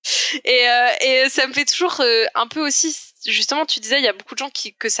Et ça me fait toujours un peu aussi, justement, tu disais, il y a beaucoup de gens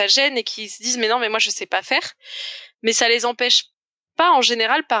que ça gêne et qui se disent, mais non, mais moi, je sais pas faire. Mais ça les empêche pas, en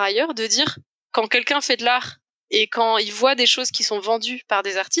général, par ailleurs, de dire, quand quelqu'un fait de l'art et quand ils voient des choses qui sont vendues par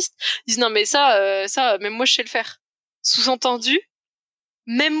des artistes, ils disent, non, mais ça, même moi, je sais le faire. Sous-entendu,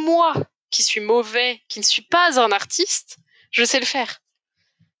 même moi, qui suis mauvais, qui ne suis pas un artiste, je sais le faire.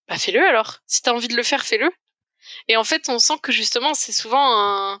 Bah, fais-le alors. Si t'as envie de le faire, fais-le. Et en fait, on sent que justement, c'est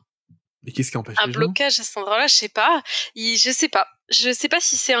souvent Mais qu'est-ce qui empêche un les gens? blocage à cet endroit-là, je sais pas. Je sais pas. Je sais pas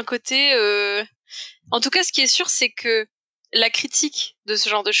si c'est un côté. En tout cas, ce qui est sûr, c'est que la critique de ce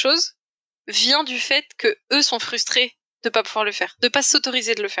genre de choses vient du fait que eux sont frustrés de pas pouvoir le faire, de pas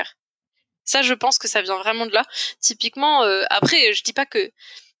s'autoriser de le faire. Ça, je pense que ça vient vraiment de là. Typiquement, après, je dis pas que.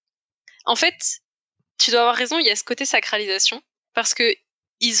 En fait, tu dois avoir raison. Il y a ce côté sacralisation parce que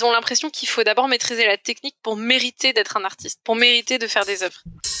ils ont l'impression qu'il faut d'abord maîtriser la technique pour mériter d'être un artiste, pour mériter de faire des œuvres.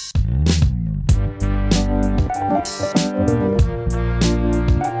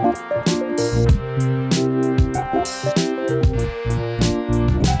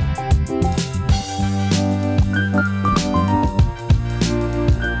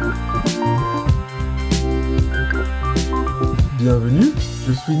 Bienvenue,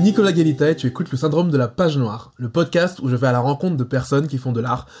 je suis Nicolas Galita et tu écoutes le syndrome de la page noire, le podcast où je vais à la rencontre de personnes qui font de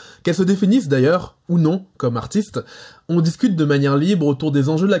l'art, qu'elles se définissent d'ailleurs, ou non, comme artistes. On discute de manière libre autour des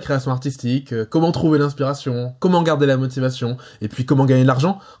enjeux de la création artistique, comment trouver l'inspiration, comment garder la motivation, et puis comment gagner de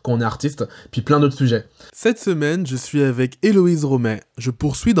l'argent quand on est artiste, puis plein d'autres sujets. Cette semaine, je suis avec Héloïse Romet. Je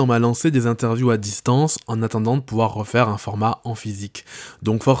poursuis dans ma lancée des interviews à distance en attendant de pouvoir refaire un format en physique.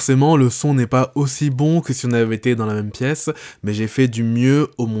 Donc forcément, le son n'est pas aussi bon que si on avait été dans la même pièce, mais j'ai fait du mieux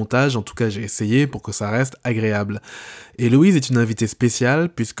au montage, en tout cas j'ai essayé pour que ça reste agréable. Héloïse est une invitée spéciale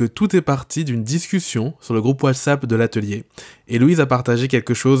puisque tout est parti d'une discussion sur le groupe WhatsApp de l'atelier. Héloïse a partagé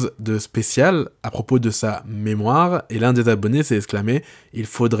quelque chose de spécial à propos de sa mémoire et l'un des abonnés s'est exclamé « Il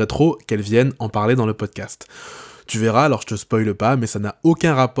faudrait trop qu'elle vienne en parler dans le podcast ». Tu verras, alors je te spoile pas, mais ça n'a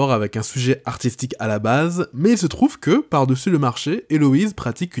aucun rapport avec un sujet artistique à la base, mais il se trouve que, par-dessus le marché, Héloïse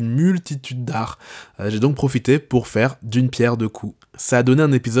pratique une multitude d'arts. J'ai donc profité pour faire d'une pierre deux coups. Ça a donné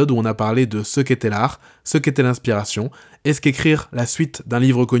un épisode où on a parlé de ce qu'était l'art, ce qu'était l'inspiration, est-ce qu'écrire la suite d'un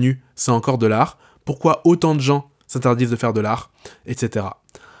livre connu, c'est encore de l'art, pourquoi autant de gens s'interdisent de faire de l'art, etc.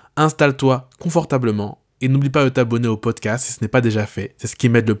 Installe-toi confortablement, et n'oublie pas de t'abonner au podcast si ce n'est pas déjà fait, c'est ce qui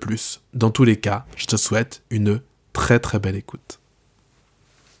m'aide le plus. Dans tous les cas, je te souhaite une très très belle écoute.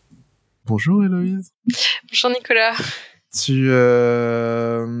 Bonjour Héloïse. Bonjour Nicolas. Tu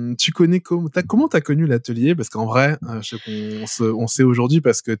connais comment t'as connu l'atelier? Parce qu'en vrai, je sais on sait aujourd'hui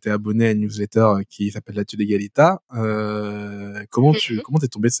parce que t'es abonné à une newsletter qui s'appelle l'Atelier Galita. Comment t'es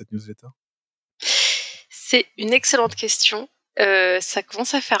tombé sur cette newsletter? C'est une excellente question. Ça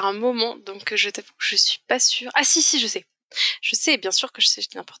commence à faire un moment, donc je t'avoue que je suis pas sûre. Ah si, je sais. Je sais, bien sûr que je sais, je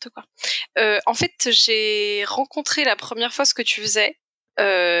dis n'importe quoi. En fait, j'ai rencontré la première fois ce que tu faisais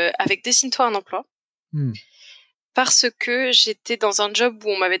avec Dessine-toi un emploi. Parce que j'étais dans un job où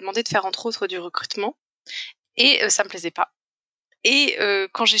on m'avait demandé de faire entre autres du recrutement et ça me plaisait pas. Et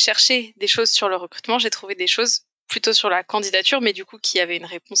quand j'ai cherché des choses sur le recrutement, j'ai trouvé des choses plutôt sur la candidature, mais du coup qui avaient une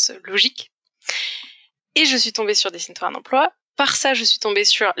réponse logique. Et je suis tombée sur Dessine-toi un emploi. Par ça, je suis tombée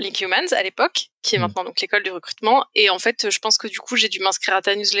sur Link Humans à l'époque, qui est maintenant donc l'école du recrutement. Et en fait, je pense que du coup, j'ai dû m'inscrire à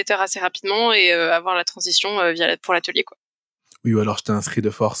ta newsletter assez rapidement et avoir la transition pour l'atelier, quoi. Oui, ou alors je t'ai inscrit de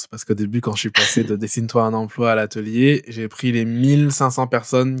force, parce qu'au début, quand je suis passé de Dessine-toi un emploi à l'atelier, j'ai pris les 1500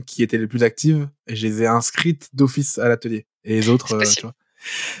 personnes qui étaient les plus actives, et je les ai inscrites d'office à l'atelier. Et les autres, tu vois.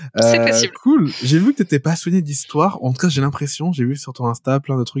 C'est possible. Cool. J'ai vu que t'étais passionné d'histoire. En tout cas, j'ai l'impression, j'ai vu sur ton Insta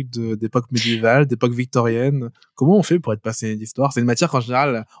plein de trucs d'époque médiévale, d'époque victorienne. Comment on fait pour être passionné d'histoire? C'est une matière qu'en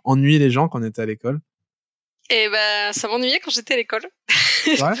général ennuie les gens quand on était à l'école. Et ben, ça m'ennuyait quand j'étais à l'école.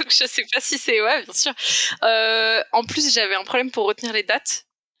 Ouais. Donc je sais pas si c'est bien sûr. En plus, j'avais un problème pour retenir les dates.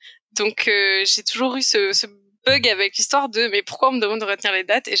 Donc j'ai toujours eu ce bug avec l'histoire de mais pourquoi on me demande de retenir les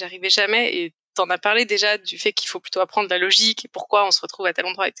dates et j'arrivais jamais. Et t'en as parlé déjà du fait qu'il faut plutôt apprendre la logique et pourquoi on se retrouve à tel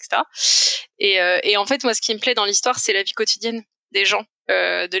endroit, etc. Et en fait, moi, ce qui me plaît dans l'histoire, c'est la vie quotidienne des gens,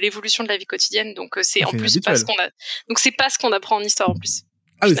 de l'évolution de la vie quotidienne. Donc c'est en plus pas ce qu'on a. Donc c'est pas ce qu'on apprend en histoire en plus.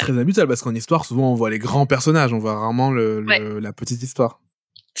 Ah oui, c'est très habituel parce qu'en histoire, souvent, on voit les grands personnages, on voit rarement la petite histoire.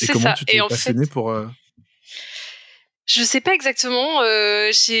 Et c'est comment ça. tu t'es passionné pour... Je sais pas exactement.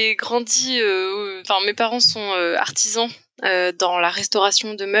 J'ai grandi. Enfin, mes parents sont artisans dans la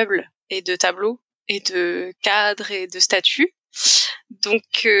restauration de meubles et de tableaux et de cadres et de statues. Donc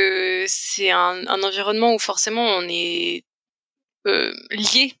c'est un environnement où forcément on est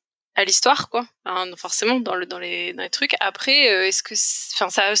lié à l'histoire, quoi. Hein, forcément, dans les trucs. Après, est-ce que,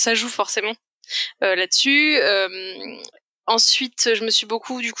 ça joue forcément là-dessus. Ensuite, je me suis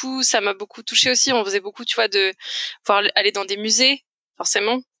beaucoup, du coup, ça m'a beaucoup touchée aussi. On faisait beaucoup, tu vois, de pouvoir aller dans des musées,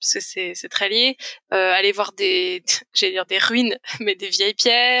 forcément, parce que c'est très lié. Aller voir j'allais dire des ruines, mais des vieilles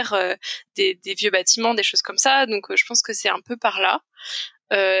pierres, des vieux bâtiments, des choses comme ça. Donc, je pense que c'est un peu par là.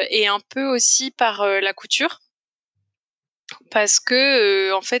 Et un peu aussi par la couture. Parce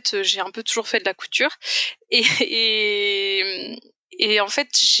que, en fait, j'ai un peu toujours fait de la couture. Et, et en fait,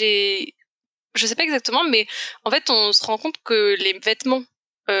 je sais pas exactement, mais en fait, on se rend compte que les vêtements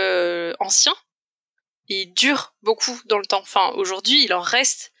anciens, ils durent beaucoup dans le temps. Enfin, aujourd'hui, il en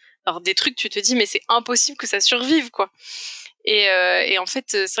reste. Alors, des trucs, tu te dis, mais c'est impossible que ça survive, quoi. Et en fait,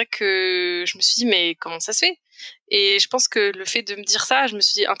 c'est vrai que je me suis dit, mais comment ça se fait? Et je pense que le fait de me dire ça, je me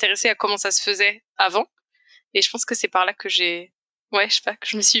suis intéressée à comment ça se faisait avant. Et je pense que c'est par là que ouais, je sais pas, que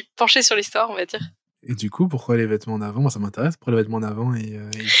je me suis penchée sur l'histoire, on va dire. Et du coup, pourquoi les vêtements d'avant? Moi, ça m'intéresse. Pourquoi les vêtements d'avant ils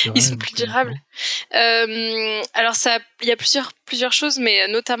Ils duraient sont alors plus que durables. maintenant? Alors il y a plusieurs choses, mais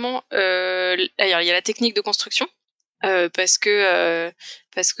notamment, alors il y a la technique de construction, parce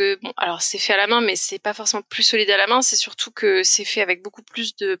que bon, alors c'est fait à la main, mais c'est pas forcément plus solide à la main. C'est surtout que c'est fait avec beaucoup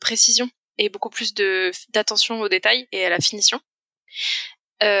plus de précision et beaucoup plus d'attention aux détails et à la finition.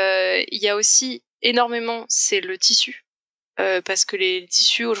 Il y a aussi énormément, c'est le tissu, parce que les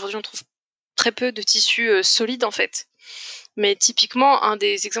tissus aujourd'hui, on trouve très peu de tissus solides en fait. Mais typiquement, un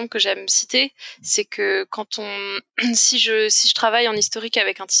des exemples que j'aime citer, c'est que si je travaille en historique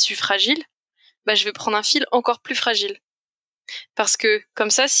avec un tissu fragile, bah, je vais prendre un fil encore plus fragile. Parce que,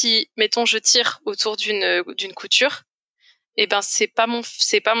 comme ça, si, mettons, je tire autour d'une couture, eh ben, c'est pas mon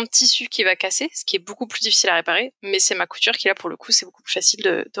tissu qui va casser, ce qui est beaucoup plus difficile à réparer, mais c'est ma couture qui, là, pour le coup, c'est beaucoup plus facile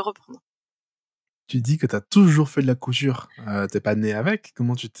de reprendre. Tu dis que tu as toujours fait de la couture. Tu pas né avec?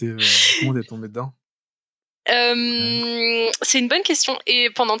 Comment t'es tombé dedans? Ouais. C'est une bonne question. Et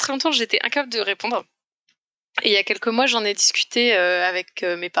pendant très longtemps, j'étais incapable de répondre. Et il y a quelques mois, j'en ai discuté avec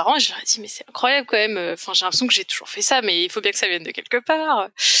mes parents et je leur ai dit, mais c'est incroyable quand même. Enfin, j'ai l'impression que j'ai toujours fait ça, mais il faut bien que ça vienne de quelque part.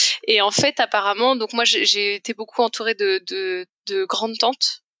 Et en fait, apparemment, donc moi, j'ai été beaucoup entourée de grandes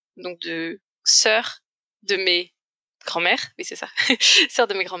tantes, donc de sœurs de mes grand-mères, oui c'est ça, sœurs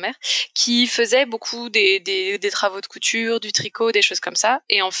de mes grand-mères, qui faisaient beaucoup des travaux de couture, du tricot, des choses comme ça.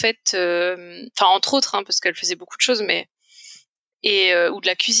 Et en fait, enfin entre autres, hein, parce qu'elles faisaient beaucoup de choses, mais ou de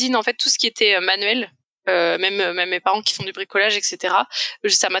la cuisine, en fait, tout ce qui était manuel. Même mes parents qui font du bricolage, etc.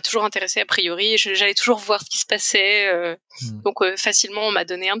 Ça m'a toujours intéressée a priori. J'allais toujours voir ce qui se passait. Mmh. Donc facilement, on m'a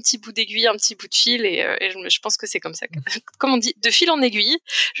donné un petit bout d'aiguille, un petit bout de fil, et je pense que c'est comme ça. Comme on dit, de fil en aiguille,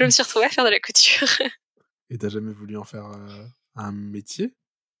 je me suis retrouvée à faire de la couture. Et tu jamais voulu en faire, un métier?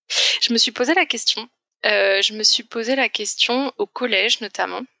 Je me suis posé la question. Je me suis posé la question au collège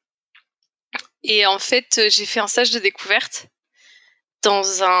notamment. Et en fait, j'ai fait un stage de découverte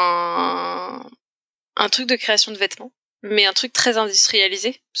dans un truc de création de vêtements, mais un truc très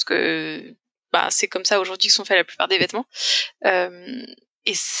industrialisé, parce que bah, c'est comme ça aujourd'hui que sont faits la plupart des vêtements. Euh,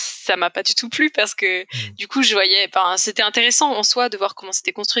 et ça m'a pas du tout plu parce que Mmh. du coup je voyais, enfin c'était intéressant en soi de voir comment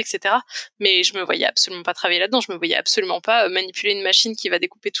c'était construit, etc. Mais je me voyais absolument pas travailler là-dedans. Je me voyais absolument pas manipuler une machine qui va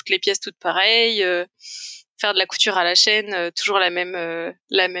découper toutes les pièces toutes pareilles, faire de la couture à la chaîne, toujours la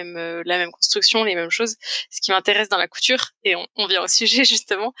même construction, les mêmes choses. Ce qui m'intéresse dans la couture, et on vient au sujet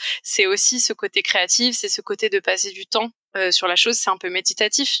justement, c'est aussi ce côté créatif, c'est ce côté de passer du temps sur la chose, c'est un peu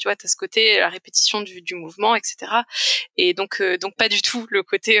méditatif, tu vois, t'as ce côté, la répétition du mouvement, etc. Et donc pas du tout le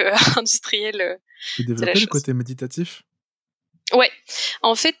côté industriel Tu peux de la développer le chose. côté méditatif? Ouais,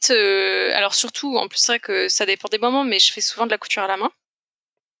 en fait, alors surtout, en plus c'est vrai que ça dépend des moments, mais je fais souvent de la couture à la main.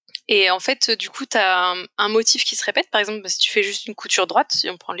 Et en fait, du coup, tu as un motif qui se répète. Par exemple, si tu fais juste une couture droite, si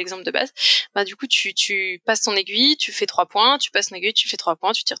on prend l'exemple de base, bah, du coup, tu passes ton aiguille, tu fais 3 points, tu passes ton aiguille, tu fais 3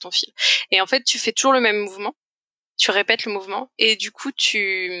 points, tu tires ton fil. Et en fait, tu fais toujours le même mouvement, tu répètes le mouvement, et du coup,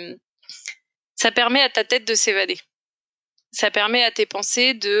 ça permet à ta tête de s'évader. Ça permet à tes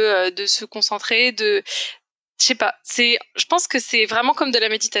pensées de se concentrer, je sais pas, je pense que c'est vraiment comme de la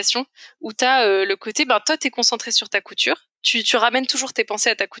méditation où t'as le côté, ben toi t'es concentré sur ta couture, tu ramènes toujours tes pensées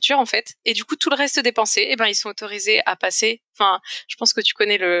à ta couture en fait, et du coup tout le reste des pensées, eh ben ils sont autorisés à passer. Enfin, je pense que tu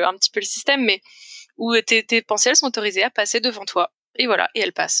connais un petit peu le système, mais où tes pensées elles sont autorisées à passer devant toi, et voilà, et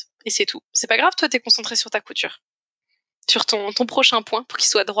elles passent, et c'est tout. C'est pas grave, toi t'es concentré sur ta couture, sur ton prochain point pour qu'il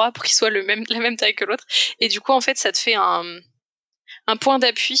soit droit, pour qu'il soit la même taille que l'autre, et du coup en fait ça te fait un point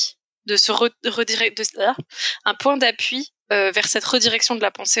d'appui de se un point d'appui vers cette redirection de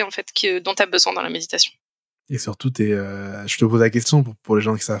la pensée en fait dont tu as besoin dans la méditation. Et surtout, je te pose la question pour les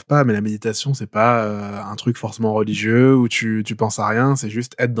gens qui savent pas, mais la méditation, c'est pas un truc forcément religieux où tu penses à rien, c'est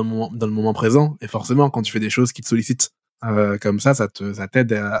juste être dans le moment présent. Et forcément, quand tu fais des choses qui te sollicitent comme ça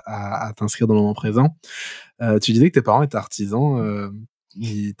t'aide à t'inscrire dans le moment présent. Tu disais que tes parents étaient artisans.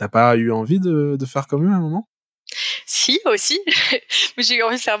 T'as pas eu envie de faire comme eux à un moment? Si, aussi. Mais j'ai eu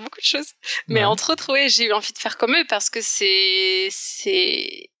envie de faire beaucoup de choses. Mais Ouais. entre autres, ouais, j'ai eu envie de faire comme eux parce que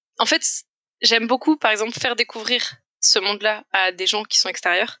en fait, j'aime beaucoup, par exemple, faire découvrir ce monde-là à des gens qui sont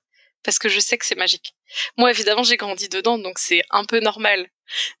extérieurs parce que je sais que c'est magique. Moi, évidemment, j'ai grandi dedans, donc c'est un peu normal.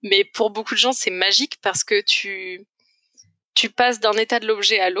 Mais pour beaucoup de gens, c'est magique parce que tu passes d'un état de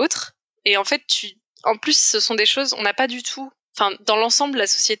l'objet à l'autre et en fait, en plus, ce sont des choses, on n'a pas du tout, enfin, dans l'ensemble, la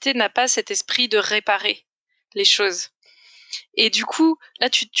société n'a pas cet esprit de réparer les choses. Et du coup, là,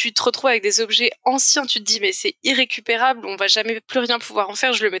 tu te retrouves avec des objets anciens, tu te dis, mais c'est irrécupérable, on va jamais plus rien pouvoir en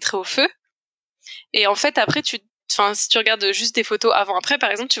faire, je le mettrai au feu. Et en fait, après, si tu regardes juste des photos avant-après,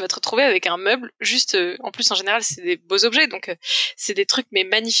 par exemple, tu vas te retrouver avec un meuble, juste, en plus, en général, c'est des beaux objets, donc c'est des trucs, mais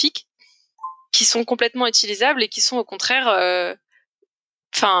magnifiques, qui sont complètement utilisables et qui sont au contraire,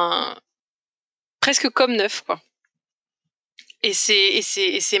 enfin, presque comme neufs, quoi. Et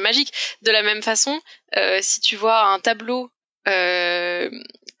c'est magique. De la même façon, si tu vois un tableau,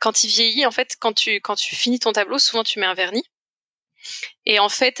 quand il vieillit, en fait, quand tu finis ton tableau, souvent tu mets un vernis. Et en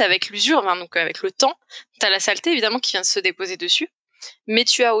fait, avec l'usure, donc avec le temps, t'as la saleté évidemment qui vient de se déposer dessus, mais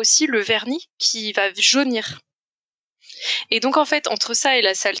tu as aussi le vernis qui va jaunir. Et donc en fait, entre ça et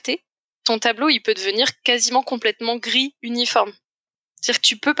la saleté, ton tableau il peut devenir quasiment complètement gris uniforme. C'est-à-dire que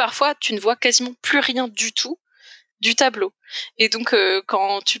tu ne vois quasiment plus rien du tout du tableau. Et donc,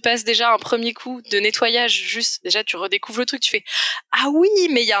 quand tu passes déjà un premier coup de nettoyage, juste, déjà, tu redécouvres le truc, tu fais « Ah oui,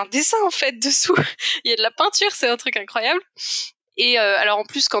 mais il y a un dessin, en fait, dessous. Il y a de la peinture, c'est un truc incroyable. » Et alors, en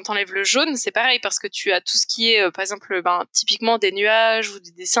plus, quand t'enlèves le jaune, c'est pareil, parce que tu as tout ce qui est, par exemple, typiquement des nuages ou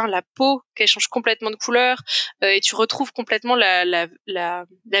des dessins, la peau, qu'elle change complètement de couleur, et tu retrouves complètement la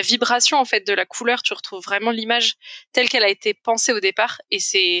vibration, en fait, de la couleur. Tu retrouves vraiment l'image telle qu'elle a été pensée au départ, et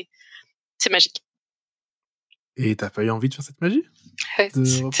c'est magique. Et t'as pas eu envie de faire cette magie? Ouais, De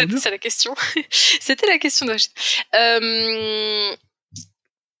c'était reproduire? ça la question. C'était la question d'origine.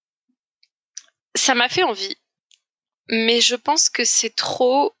 Ça m'a fait envie, mais je pense que c'est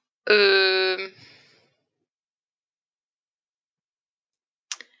trop. Je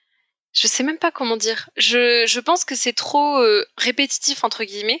sais même pas comment dire. Je pense que c'est trop répétitif entre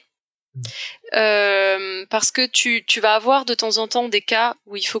guillemets. Parce que tu vas avoir de temps en temps des cas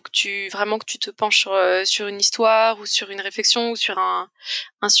où il faut que tu te penches sur une histoire ou sur une réflexion ou sur un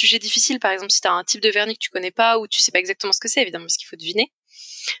sujet difficile. Par exemple, si tu as un type de vernis que tu connais pas ou tu sais pas exactement ce que c'est, évidemment, parce qu'il faut deviner.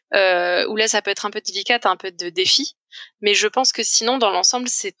 Où là, ça peut être un peu délicat, t'as un peu de défi. Mais je pense que sinon, dans l'ensemble,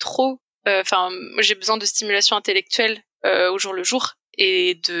 c'est trop. Enfin, moi, j'ai besoin de stimulation intellectuelle au jour le jour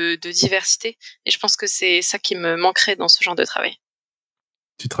et de diversité. Et je pense que c'est ça qui me manquerait dans ce genre de travail.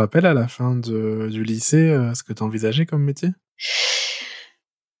 Tu te rappelles à la fin du lycée ce que t'envisageais comme métier?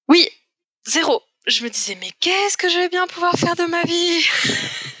 Oui, zéro. Je me disais, mais qu'est-ce que je vais bien pouvoir faire de ma vie?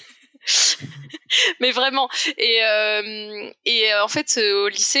 Mais vraiment. En fait, au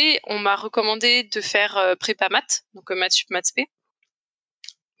lycée, on m'a recommandé de faire prépa maths, donc maths sup, maths spé.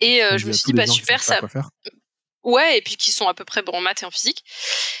 Et Ce qu'on je me dit à suis tous dit, les bah gens qui savent super, pas ça. quoi faire. Ouais, et puis qui sont à peu près bons en maths et en physique.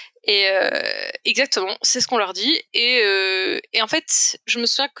 Et exactement, c'est ce qu'on leur dit. Et en fait, je me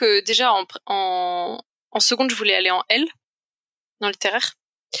souviens que déjà en seconde, je voulais aller en L, dans le littéraire.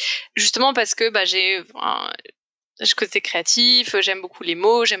 Justement parce que j'ai côté créatif, j'aime beaucoup les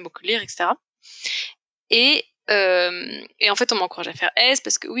mots, j'aime beaucoup lire, etc. Et en fait, on m'encourage à faire S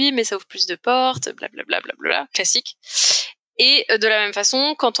parce que oui, mais ça ouvre plus de portes, blablabla, blablabla, classique. Et de la même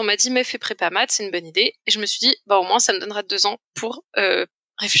façon, quand on m'a dit mais fais prépa maths, c'est une bonne idée, et je me suis dit bah au moins ça me donnera 2 ans pour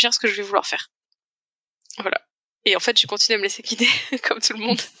réfléchir à ce que je vais vouloir faire. Voilà. Et en fait, j'ai continué à me laisser guider comme tout le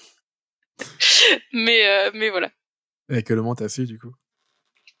monde. Mais voilà. Et que le monde t'a su du coup.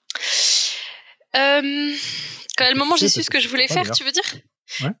 Quand à le Que tu moment j'ai sais su ce peut-être, que je tu sais voulais pas faire, tu d'ailleurs. veux dire?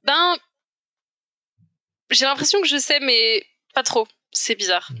 Ouais. Ben, j'ai l'impression que je sais, mais pas trop. C'est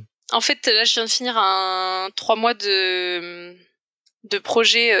bizarre. En fait, là, je viens de finir 3 mois de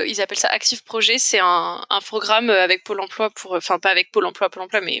projet, ils appellent ça Active Projet, c'est un programme avec Pôle emploi enfin pas avec Pôle emploi,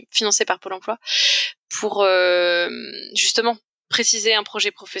 mais financé par Pôle emploi, pour justement préciser un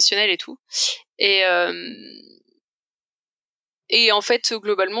projet professionnel et tout. Et, euh, et en fait,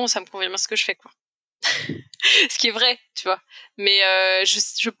 globalement, ça me convient bien ce que je fais, quoi. Ce qui est vrai, tu vois. Mais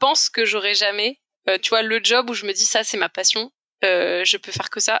je pense que j'aurai jamais, tu vois, le job où je me dis ça, c'est ma passion, je peux faire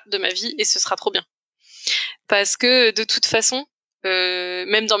que ça de ma vie et ce sera trop bien. Parce que de toute façon,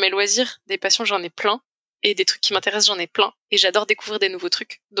 même dans mes loisirs, des passions, j'en ai plein. et des trucs qui m'intéressent, j'en ai plein, et j'adore découvrir des nouveaux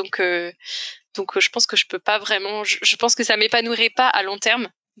trucs. Donc, je pense que je peux pas vraiment. Je pense que ça m'épanouirait pas à long terme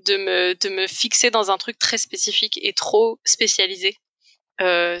de me fixer dans un truc très spécifique et trop spécialisé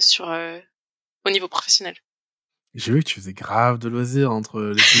au niveau professionnel. J'ai vu que tu faisais grave de loisirs entre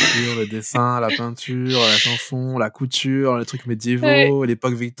l'écriture, le dessin, la peinture, la chanson, la couture, les trucs Ouais. médiévaux,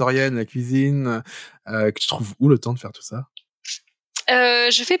 l'époque victorienne, la cuisine. Que tu trouves où le temps de faire tout ça?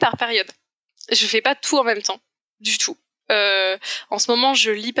 Je fais par période. Je fais pas tout en même temps, du tout. En ce moment,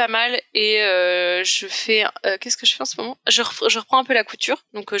 je lis pas mal et je fais. Qu'est-ce que je fais en ce moment? Je reprends un peu la couture,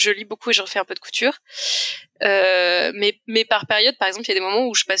 donc je lis beaucoup et je refais un peu de couture. Mais par période, par exemple, il y a des moments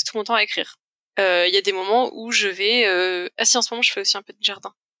où je passe tout mon temps à écrire. Il y a des moments où je vais. Ah si, en ce moment, je fais aussi un peu de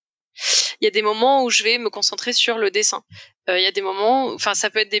jardin. Il y a des moments où je vais me concentrer sur le dessin. Il y a des moments, enfin, ça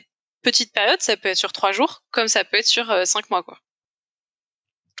peut être des petites périodes, ça peut être sur 3 jours, comme ça peut être sur 5 mois, quoi.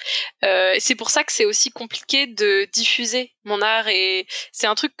 C'est pour ça que c'est aussi compliqué de diffuser mon art, et c'est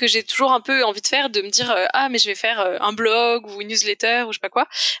un truc que j'ai toujours un peu envie de faire, de me dire ah mais je vais faire un blog ou une newsletter ou je sais pas quoi.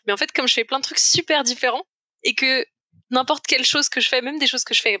 Mais en fait, comme je fais plein de trucs super différents et que n'importe quelle chose que je fais, même des choses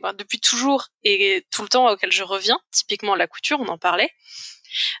que je fais depuis toujours et tout le temps auxquelles je reviens, typiquement la couture, on en parlait.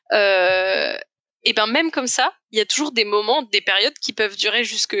 Et ben même comme ça, il y a toujours des moments, des périodes qui peuvent durer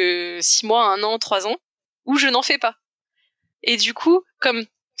jusque 6 mois, 1 an, 3 ans, où je n'en fais pas. Et du coup, comme,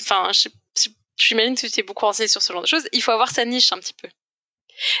 enfin, j'imagine que tu t'es beaucoup renseigné sur ce genre de choses, il faut avoir sa niche un petit peu.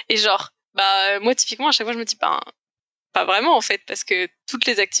 Et genre, bah, moi, typiquement, à chaque fois, je me dis, bah, pas vraiment, en fait, parce que toutes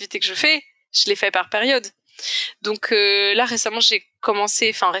les activités que je fais, je les fais par période. Donc là, récemment, il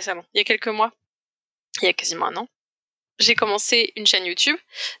y a quelques mois, il y a quasiment 1 an, j'ai commencé une chaîne YouTube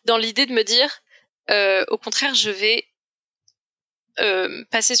dans l'idée de me dire, au contraire, je vais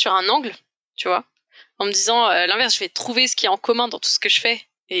passer sur un angle, tu vois, en me disant l'inverse, je vais trouver ce qui est en commun dans tout ce que je fais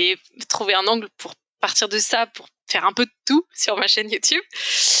et trouver un angle pour partir de ça, pour faire un peu de tout sur ma chaîne YouTube.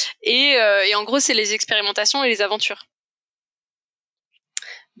 Et en gros, c'est les expérimentations et les aventures.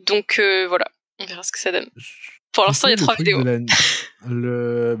 Donc voilà, on verra ce que ça donne. Pour Tu l'instant, il y sais, a le 3 truc de vidéos. la...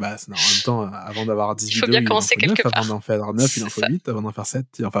 Bah, non, en même temps, avant d'avoir 10 Il faut bien vidéos, il en commencer faut 9. quelque Avant part. d'en faire 9, il en C'est faut ça. 8. Avant d'en faire 7.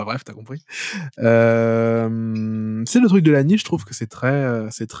 Enfin bref, t'as compris. C'est le truc de la niche, je trouve que c'est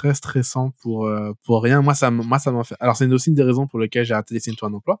très stressant pour rien. Moi, ça m'en fait. Alors, c'est aussi une des raisons pour lesquelles j'ai arrêté d'essayer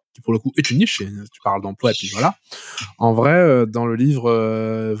un emploi, qui pour le coup est une niche. Tu parles d'emploi et puis voilà. En vrai, dans le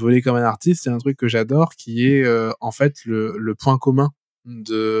livre Voler comme un artiste, il y a un truc que j'adore qui est en fait le point commun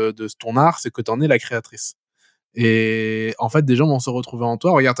de ton art, c'est que t'en es la créatrice. Et en fait, des gens vont se retrouver en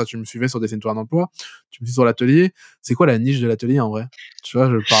toi. Regarde, toi, tu me suivais sur Dessine-toi un emploi, tu me suis sur l'atelier. C'est quoi la niche de l'atelier en vrai? Tu vois,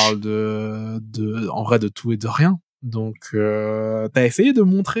 je parle en vrai de tout et de rien. Donc, t'as essayé de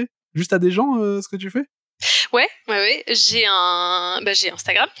montrer juste à des gens ce que tu fais? Ouais. J'ai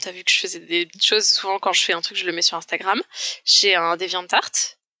Instagram. T'as vu que je faisais des petites choses. Souvent, quand je fais un truc, je le mets sur Instagram. J'ai un DeviantArt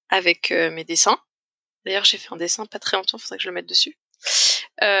avec mes dessins. D'ailleurs, j'ai fait un dessin pas très longtemps, faudrait que je le mette dessus.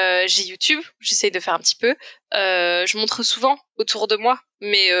 J'ai YouTube, j'essaye de faire un petit peu. Je montre souvent autour de moi,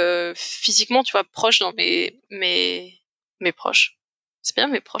 mais physiquement, tu vois, proche dans mes proches. C'est bien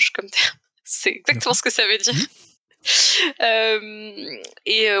mes proches comme terme. C'est exactement D'accord. ce que ça veut dire.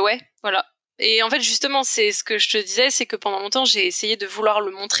 Mmh. Ouais, voilà. Et en fait, justement, c'est ce que je te disais, c'est que pendant longtemps, j'ai essayé de vouloir le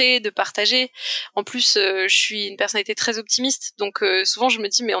montrer, de partager. En plus, je suis une personnalité très optimiste, donc souvent je me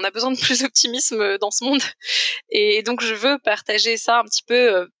dis, mais on a besoin de plus d'optimisme dans ce monde. Et donc, je veux partager ça un petit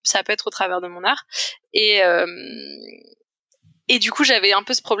peu. Ça peut être au travers de mon art. Et, euh, et du coup, j'avais un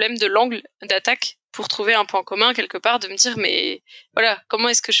peu ce problème de l'angle d'attaque pour trouver un point commun quelque part, de me dire, mais voilà, comment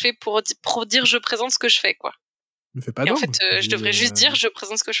est-ce que je fais pour dire je présente ce que je fais, quoi. Ne fais pas Et en d'angle. fait, je devrais juste dire je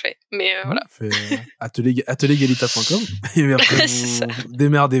présente ce que je fais. Mais Ouais, voilà. fais ateliergalita.com et après C'est ça. vous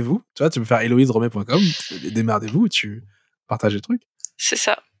démerdez-vous. Tu vois, tu peux faire héloïseromet.com, démerdez-vous et tu partages les trucs. C'est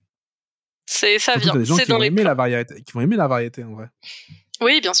ça. Ça Surtout que vient. t'as des gens C'est qui dans vont les aimer plans. la variété, en vrai.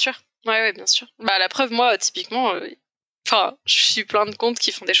 Oui, bien sûr. Ouais, bien sûr. Bah, la preuve, moi, typiquement, enfin, je suis plein de comptes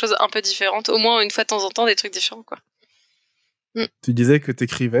qui font des choses un peu différentes. Au moins, une fois de temps en temps, des trucs différents, quoi. Mm. Tu disais que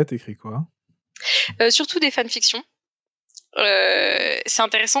t'écris quoi? Surtout des fanfictions. C'est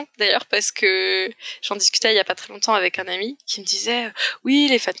intéressant d'ailleurs parce que j'en discutais il y a pas très longtemps avec un ami qui me disait oui,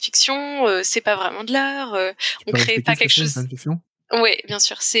 les fanfictions c'est pas vraiment de l'art, Tu on peux crée m'expliquer pas ce que quelque c'est une chose. fanfiction? Oui, bien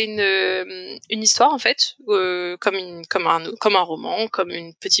sûr, c'est une histoire en fait, comme un roman, comme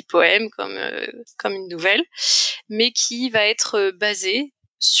un petit poème, comme une nouvelle, mais qui va être basée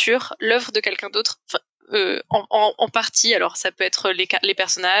sur l'œuvre de quelqu'un d'autre. Enfin, en partie, alors ça peut être les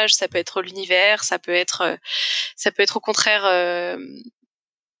personnages, ça peut être l'univers, ça peut être au contraire,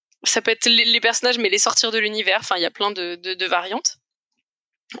 ça peut être les personnages mais les sortir de l'univers. Enfin, il y a plein de variantes.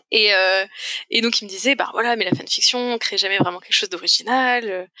 Et donc il me disait bah voilà, mais la fanfiction on crée jamais vraiment quelque chose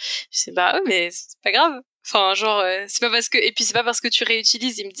d'original. Je sais bah ouais, mais c'est pas grave. Enfin genre c'est pas parce que, et puis c'est pas parce que tu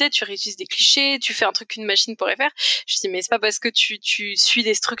réutilises, il me disait tu réutilises des clichés, tu fais un truc qu'une machine pourrait faire. Je dis mais c'est pas parce que tu suis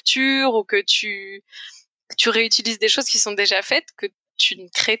des structures ou que tu réutilises des choses qui sont déjà faites que tu ne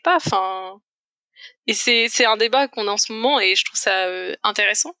crées pas. Enfin, et c'est un débat qu'on a en ce moment et je trouve ça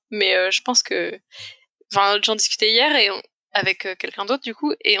intéressant, mais je pense que, enfin, j'en discutais hier avec quelqu'un d'autre du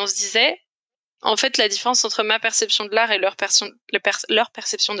coup, et on se disait en fait la différence entre ma perception de l'art et leur perception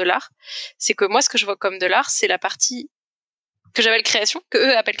de l'art, c'est que moi ce que je vois comme de l'art, c'est la partie que j'appelle création, que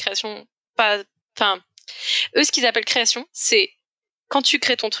eux appellent création, pas, enfin, eux ce qu'ils appellent création, c'est quand tu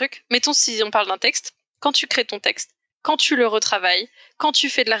crées ton truc, mettons si on parle d'un texte, quand tu crées ton texte, quand tu le retravailles, quand tu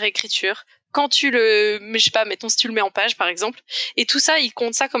fais de la réécriture, quand tu le, mais je sais pas, mettons si tu le mets en page par exemple, et tout ça, ils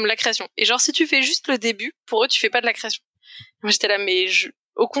comptent ça comme la création. Et genre si tu fais juste le début, pour eux tu fais pas de la création. Moi j'étais là, mais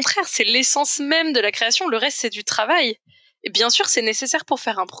au contraire, c'est l'essence même de la création, le reste c'est du travail. Et bien sûr, c'est nécessaire pour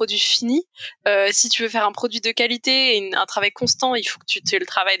faire un produit fini. Si tu veux faire un produit de qualité et un travail constant, il faut que tu aies le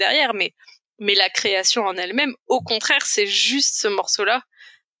travail derrière. Mais la création en elle-même, au contraire, c'est juste ce morceau-là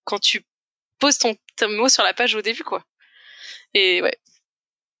quand tu poses ton mot sur la page au début, quoi. Et ouais,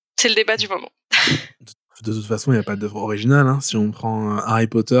 c'est le débat du moment. De toute façon, il n'y a pas d'œuvre originale. Hein. Si on prend Harry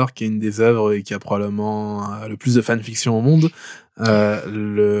Potter, qui est une des œuvres et qui a probablement le plus de fanfiction au monde,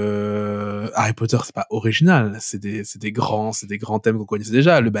 le Harry Potter, c'est pas original. C'est des grands thèmes qu'on connaissait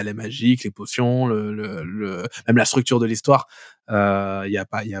déjà. Le balai magique, les potions, même la structure de l'histoire. Il y a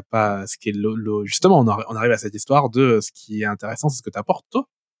pas ce qui est justement, on arrive à cette histoire de ce qui est intéressant, c'est ce que t'apportes, toi.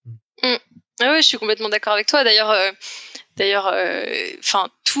 Ah ouais, je suis complètement d'accord avec toi. D'ailleurs, enfin,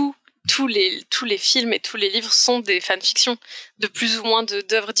 tous les films et tous les livres sont des fanfictions de plus ou moins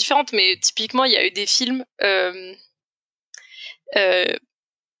d'œuvres différentes. Mais typiquement, il y a eu des films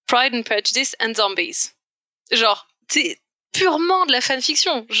Pride and Prejudice and Zombies. Genre, c'est purement de la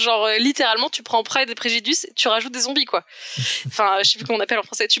fanfiction. Genre, littéralement, tu prends Pride et Préjudice, tu rajoutes des zombies, quoi. Enfin, je sais plus comment on appelle en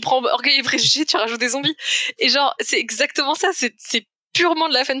français. Tu prends Orgueil et Préjugés, tu rajoutes des zombies. Et genre, c'est exactement ça. C'est purement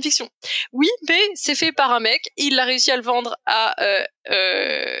de la fanfiction. Oui, mais c'est fait par un mec. Il a réussi à le vendre à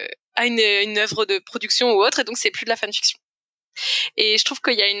une œuvre de production ou autre, et donc c'est plus de la fanfiction. Et je trouve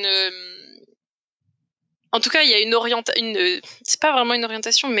qu'il y a en tout cas, il y a c'est pas vraiment une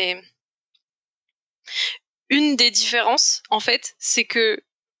orientation, mais une des différences, en fait, c'est que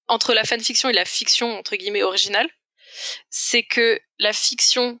entre la fanfiction et la fiction, entre guillemets, originale, c'est que la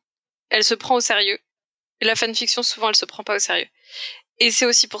fiction, elle se prend au sérieux, et la fanfiction, souvent, elle se prend pas au sérieux. Et c'est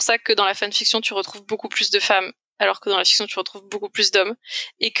aussi pour ça que dans la fanfiction, tu retrouves beaucoup plus de femmes, alors que dans la fiction, tu retrouves beaucoup plus d'hommes,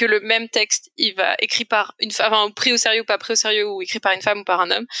 et que le même texte, il va écrit par une femme, enfin, pris au sérieux ou pas pris au sérieux, ou écrit par une femme ou par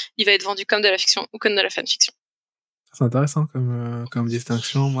un homme, il va être vendu comme de la fiction ou comme de la fanfiction. C'est intéressant comme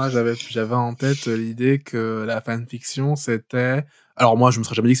distinction. Moi, j'avais en tête l'idée que la fanfiction, c'était... Alors moi, je me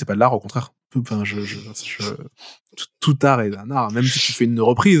serais jamais dit que c'est pas de l'art, au contraire. Enfin, tout art est un art. Même si tu fais une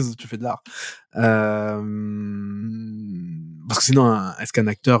reprise, tu fais de l'art. Parce que sinon, est-ce qu'un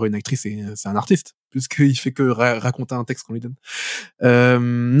acteur ou une actrice, c'est un artiste? Puisqu'il fait que raconter un texte qu'on lui donne.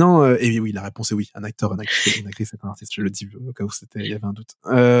 Non, et oui, la réponse est oui. Un acteur, une actrice, c'est un artiste. Je le dis au cas où il y avait un doute.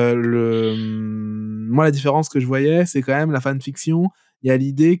 Moi, la différence que je voyais, c'est quand même la fanfiction. Il y a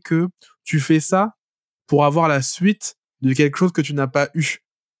l'idée que tu fais ça pour avoir la suite de quelque chose que tu n'as pas eu.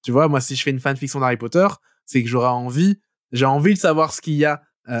 Tu vois, moi, si je fais une fanfiction d'Harry Potter, c'est que j'ai envie de savoir ce qu'il y a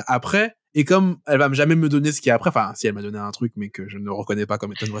après. Et comme elle va jamais me donner ce qu'il y a après, enfin, si elle m'a donné un truc, mais que je ne reconnais pas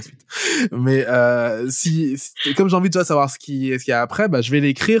comme étant une vraie suite. Mais comme j'ai envie de savoir ce qu'il y a après, bah, je vais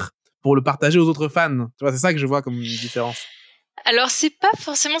l'écrire pour le partager aux autres fans. Tu vois, c'est ça que je vois comme une différence. Alors, c'est pas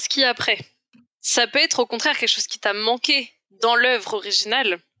forcément ce qu'il y a après. Ça peut être au contraire quelque chose qui t'a manqué dans l'œuvre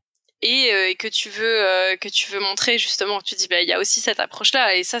originale et que tu veux montrer justement. Tu dis bah il y a aussi cette approche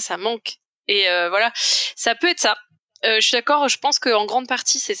là et ça manque. Et voilà, ça peut être ça. Je suis d'accord. Je pense qu'en grande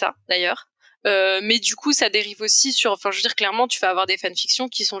partie c'est ça d'ailleurs. Mais du coup ça dérive aussi sur. Enfin je veux dire clairement tu vas avoir des fanfictions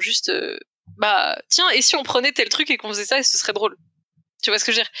qui sont juste bah tiens et si on prenait tel truc et qu'on faisait ça et ce serait drôle. Tu vois ce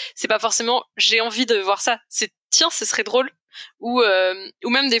que je veux dire? C'est pas forcément j'ai envie de voir ça. C'est tiens, ce serait drôle. Ou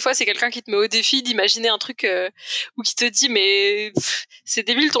même des fois c'est quelqu'un qui te met au défi d'imaginer un truc ou qui te dit mais c'est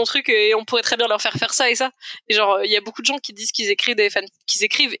débile ton truc et on pourrait très bien leur faire ça et ça. Et genre il y a beaucoup de gens qui disent qu'ils écrivent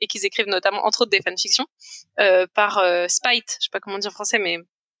et qu'ils écrivent notamment entre autres des fanfictions par spite, je sais pas comment dire en français mais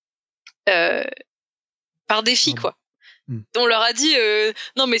euh, par défi quoi. On leur a dit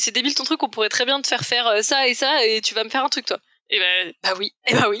non mais c'est débile ton truc, on pourrait très bien te faire ça et tu vas me faire un truc toi. Et bah oui,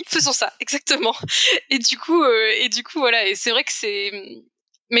 faisons ça exactement. Et du coup voilà, et c'est vrai que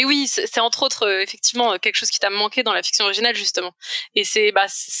Mais oui, c'est entre autres effectivement quelque chose qui t'a manqué dans la fiction originale justement. Et c'est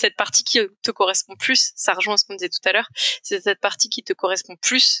cette partie qui te correspond plus. Ça rejoint ce qu'on disait tout à l'heure. C'est cette partie qui te correspond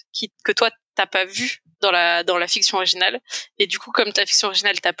plus, que toi t'as pas vu dans la fiction originale. Et du coup, comme ta fiction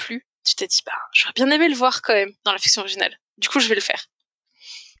originale t'a plu, tu t'es dit j'aurais bien aimé le voir quand même dans la fiction originale. Du coup, je vais le faire.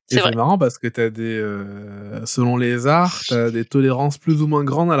 Et C'est vrai. marrant parce que t'as selon les arts, t'as des tolérances plus ou moins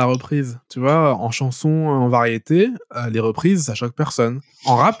grandes à la reprise. Tu vois, en chanson, en variété, les reprises, ça choque personne.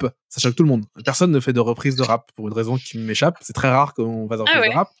 En rap, ça choque tout le monde. Personne ne fait de reprise de rap pour une raison qui m'échappe. C'est très rare qu'on fasse de reprise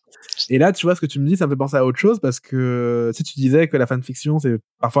de rap. Et là, tu vois, ce que tu me dis, ça me fait penser à autre chose parce que si tu disais que la fanfiction, c'est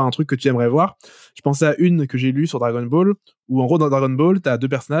parfois un truc que tu aimerais voir, je pensais à une que j'ai lue sur Dragon Ball, où en gros, dans Dragon Ball, t'as deux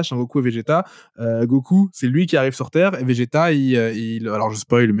personnages, Son Goku et Vegeta. Goku, c'est lui qui arrive sur Terre, et Vegeta, alors je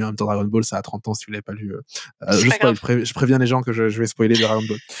spoil, mais en même temps, Dragon Ball, ça a 30 ans si vous l'avez pas lu. Je spoil, je préviens les gens que je vais spoiler Dragon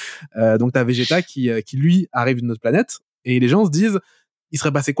Ball. Donc t'as Vegeta qui lui, arrive d'une autre planète, et les gens se disent, il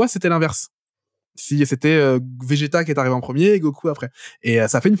serait passé quoi si c'était l'inverse? Si c'était Vegeta qui est arrivé en premier et Goku après. Et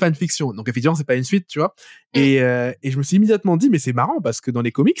ça fait une fanfiction. Donc effectivement, c'est pas une suite, tu vois. Et je me suis immédiatement dit, mais c'est marrant parce que dans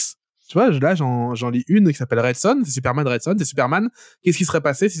les comics, tu vois, là, j'en lis une qui s'appelle Red Son, c'est Superman Red Son, c'est Superman. Qu'est-ce qui serait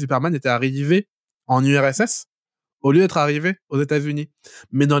passé si Superman était arrivé en URSS au lieu d'être arrivé aux États-Unis?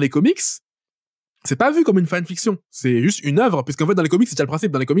 Mais dans les comics, c'est pas vu comme une fanfiction, c'est juste une œuvre, puisqu'en fait dans les comics c'est déjà le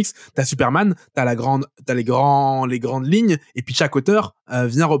principe. Dans les comics, t'as Superman, t'as les grandes lignes, et puis chaque auteur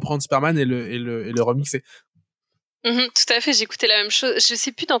vient reprendre Superman et le remixer. Tout à fait, j'écoutais la même chose. Je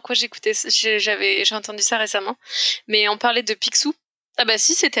sais plus dans quoi j'écoutais. J'ai entendu ça récemment, mais on parlait de Picsou. Ah bah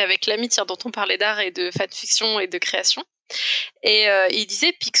si, c'était avec l'amitié dont on parlait d'art et de fanfiction et de création. Et il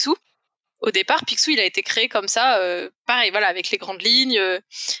disait Picsou. Au départ, Picsou, il a été créé comme ça, pareil, voilà, avec les grandes lignes,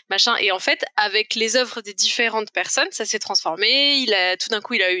 machin. Et en fait, avec les œuvres des différentes personnes, ça s'est transformé. Tout d'un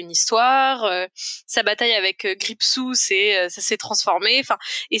coup, il a eu une histoire. Sa bataille avec Gripsou, ça s'est transformé. Enfin,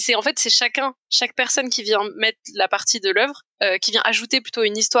 et c'est chaque personne qui vient mettre la partie de l'œuvre, qui vient ajouter plutôt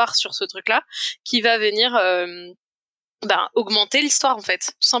une histoire sur ce truc-là, qui va venir augmenter l'histoire, en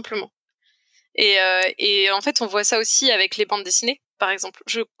fait, tout simplement. Et en fait, on voit ça aussi avec les bandes dessinées, par exemple.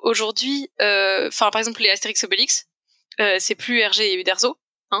 Aujourd'hui, par exemple, les Astérix Obélix, c'est plus Hergé et Uderzo,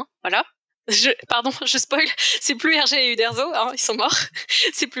 hein, voilà. Pardon, je spoil, c'est plus Hergé et Uderzo, hein, ils sont morts,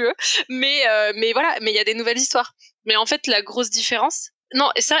 c'est plus eux. Mais voilà, mais il y a des nouvelles histoires. Mais en fait, la grosse différence,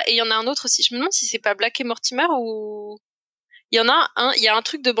 non, et il y en a un autre aussi. Je me demande si c'est pas Black et Mortimer ou il y a un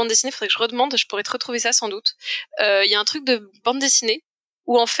truc de bande dessinée, faudrait que je redemande, je pourrais te retrouver ça sans doute. Il y a un truc de bande dessinée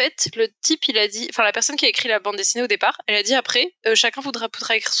où en fait le type il a dit, enfin la personne qui a écrit la bande dessinée au départ, elle a dit après chacun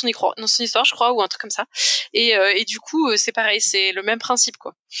pourra écrire son histoire, je crois, ou un truc comme ça. Et du coup c'est pareil, c'est le même principe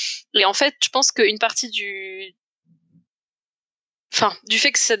quoi. Et en fait je pense qu'une partie du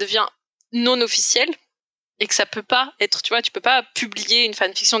fait que ça devient non officiel et que ça peut pas être, tu vois, tu peux pas publier une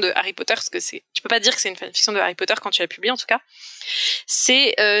fanfiction de Harry Potter parce que tu peux pas dire que c'est une fanfiction de Harry Potter quand tu l'as publié en tout cas.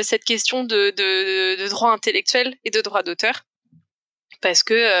 C'est cette question de droit intellectuel et de droit d'auteur. Parce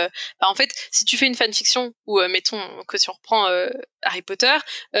que, en fait, si tu fais une fanfiction où, mettons que si on reprend Harry Potter,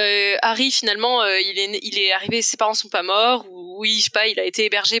 Harry finalement, il est arrivé, ses parents sont pas morts, ou oui, je sais pas, il a été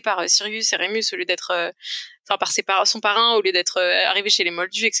hébergé par Sirius et Rémus au lieu d'être, par son parrain au lieu d'être arrivé chez les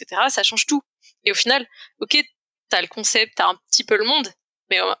Moldus, etc. Ça change tout. Et au final, ok, t'as le concept, t'as un petit peu le monde,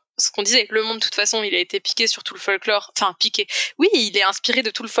 mais ce qu'on disait, le monde de toute façon, il a été piqué sur tout le folklore, enfin piqué. Oui, il est inspiré de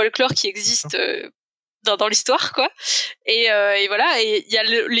tout le folklore qui existe dans l'histoire, quoi. Et voilà, et il y a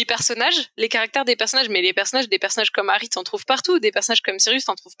les personnages, les caractères des personnages, mais des personnages comme Harry, t'en trouves partout, des personnages comme Sirius,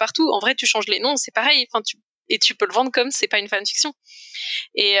 t'en trouves partout. En vrai, tu changes les noms, c'est pareil. Et tu peux le vendre comme c'est pas une fanfiction.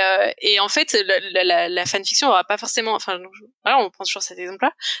 Et en fait, la fanfiction aura pas forcément, voilà, on prend toujours cet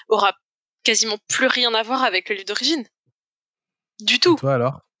exemple-là, aura quasiment plus rien à voir avec le livre d'origine. Du tout. Et toi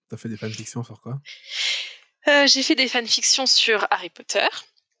alors, t'as fait des fanfictions sur quoi? J'ai fait des fanfictions sur Harry Potter.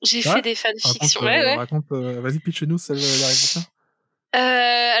 J'ai fait des fanfictions. Raconte, vas-y, pitch-nous celle d'Harry Potter.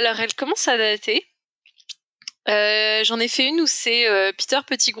 Alors, elle commence à dater. J'en ai fait une où c'est Peter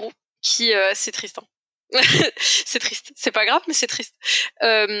Pettigrew qui c'est triste, hein. C'est triste, c'est pas grave mais c'est triste.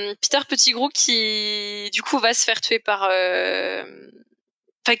 Peter Pettigrew qui du coup va se faire tuer par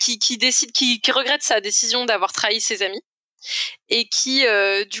qui décide qui regrette sa décision d'avoir trahi ses amis et qui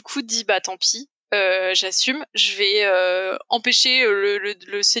du coup dit bah tant pis, j'assume, je vais empêcher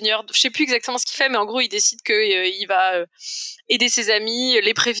le seigneur, je sais plus exactement ce qu'il fait mais en gros il décide que il va aider ses amis,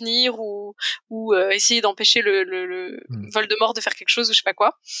 les prévenir ou essayer d'empêcher le Voldemort de faire quelque chose ou je sais pas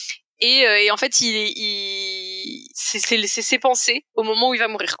quoi. Et en fait, c'est ses pensées au moment où il va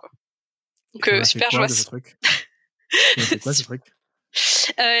mourir, quoi. Donc super joyeux. C'est quoi ce truc?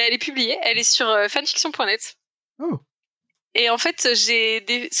 Elle est publiée, elle est sur fanfiction.net. Oh. Et en fait,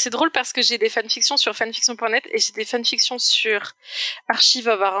 c'est drôle parce que j'ai des fanfictions sur fanfiction.net et j'ai des fanfictions sur Archive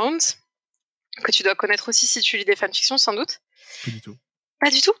of Our Own, que tu dois connaître aussi si tu lis des fanfictions, sans doute. Pas du tout. Pas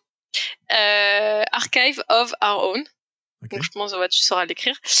du tout. Archive of Our Own. Okay. Donc je pense que tu sauras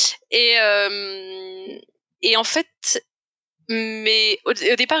l'écrire. Et en fait,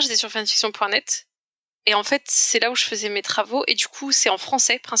 au départ, j'étais sur fanfiction.net. Et en fait, c'est là où je faisais mes travaux. Et du coup, c'est en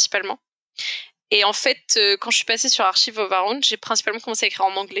français principalement. Et en fait, quand je suis passée sur Archive of Our Own, j'ai principalement commencé à écrire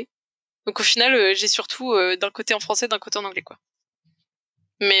en anglais. Donc au final, j'ai surtout d'un côté en français, d'un côté en anglais, quoi.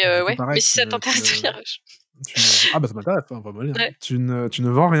 Mais ouais, pareil, mais si ça t'intéresse de lire... Ah bah ça m'intéresse, on va me lire. Ouais. Tu ne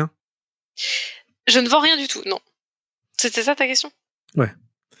vends rien? Je ne vends rien du tout, non. C'était ça ta question? Ouais.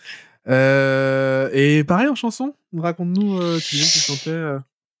 Et pareil en chanson, raconte-nous, tu disais que tu chantais...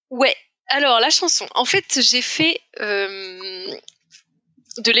 Ouais, alors la chanson. En fait, j'ai fait de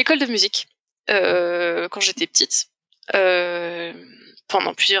l'école de musique quand j'étais petite,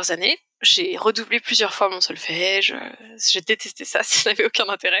 pendant plusieurs années. J'ai redoublé plusieurs fois mon solfège. J'ai détesté ça, ça n'avait aucun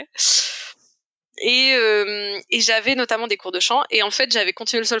intérêt. Et j'avais notamment des cours de chant. Et en fait, j'avais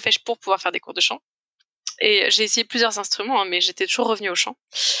continué le solfège pour pouvoir faire des cours de chant. Et j'ai essayé plusieurs instruments, hein, mais j'étais toujours revenue au chant.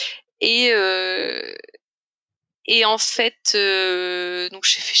 Et en fait, donc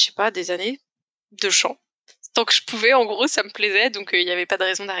j'ai fait, je sais pas, des années de chant. Tant que je pouvais, en gros, ça me plaisait, donc il n'y avait pas de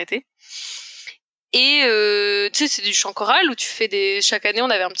raison d'arrêter. Et tu sais, c'est du chant choral où tu fais chaque année, on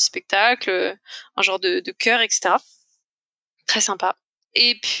avait un petit spectacle, un genre de chœur, etc. Très sympa.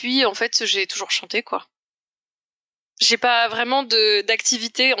 Et puis, en fait, j'ai toujours chanté, quoi. J'ai pas vraiment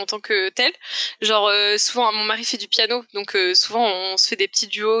d'activité en tant que telle. Genre, souvent, mon mari fait du piano, donc souvent, on se fait des petits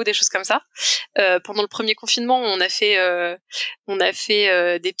duos, des choses comme ça. Pendant le premier confinement, on a fait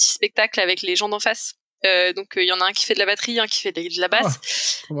des petits spectacles avec les gens d'en face. Donc il y en a un qui fait de la batterie, un qui fait de la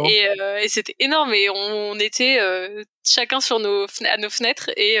basse, et c'était énorme. Et on était chacun à nos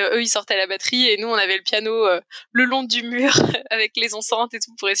fenêtres, et eux ils sortaient la batterie et nous on avait le piano le long du mur avec les enceintes et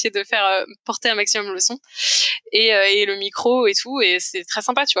tout pour essayer de faire porter un maximum le son, et le micro et tout, et c'est très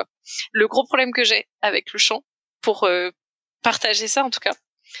sympa, tu vois. Le gros problème que j'ai avec le chant, pour partager ça en tout cas,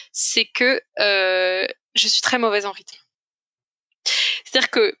 c'est que je suis très mauvaise en rythme.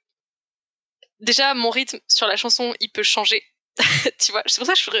 C'est-à-dire que déjà, mon rythme sur la chanson, il peut changer. Tu vois, c'est pour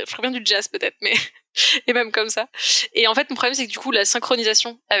ça que je ferais bien du jazz peut-être, mais et même comme ça. Et en fait, mon problème, c'est que du coup, la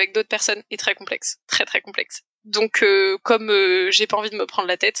synchronisation avec d'autres personnes est très complexe, très très complexe. Donc, comme j'ai pas envie de me prendre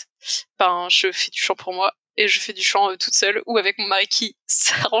la tête, ben, je fais du chant pour moi, et je fais du chant toute seule, ou avec mon mari qui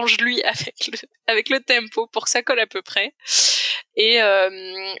s'arrange lui avec le tempo pour que ça colle à peu près. Et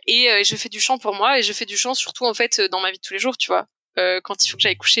je fais du chant pour moi, et je fais du chant surtout en fait dans ma vie de tous les jours, tu vois. Quand il faut que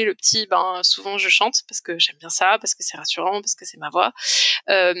j'aille coucher le petit, ben souvent je chante parce que j'aime bien ça, parce que c'est rassurant, parce que c'est ma voix.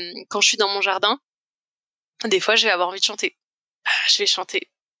 Quand je suis dans mon jardin, des fois je vais avoir envie de chanter. Je vais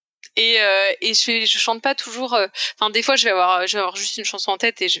chanter. Et je chante pas toujours. Enfin, des fois je vais avoir juste une chanson en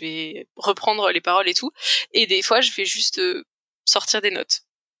tête et je vais reprendre les paroles et tout. Et des fois je vais juste sortir des notes.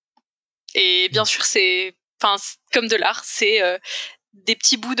 Et bien sûr c'est comme de l'art, c'est des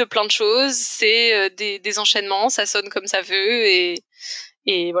petits bouts de plein de choses, c'est des enchaînements, ça sonne comme ça veut, et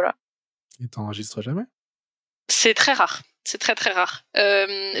voilà. Et t'enregistres jamais? C'est très rare, c'est très très rare.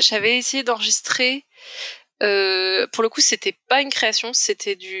 J'avais essayé d'enregistrer, pour le coup c'était pas une création,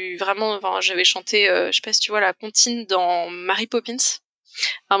 c'était j'avais chanté, je sais pas si tu vois la comptine dans Mary Poppins.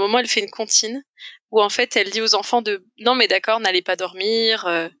 À un moment elle fait une comptine où en fait elle dit aux enfants de non mais d'accord, n'allez pas dormir,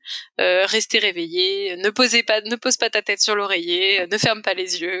 restez réveillés, ne pose pas ta tête sur l'oreiller, ne ferme pas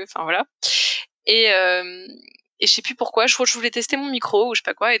les yeux, enfin voilà. Et je sais plus pourquoi, je crois que je voulais tester mon micro ou je sais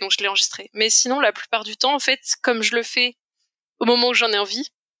pas quoi, et donc je l'ai enregistré. Mais sinon la plupart du temps en fait, comme je le fais au moment où j'en ai envie,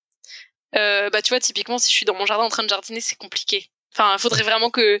 bah tu vois, typiquement si je suis dans mon jardin en train de jardiner, c'est compliqué. Enfin, faudrait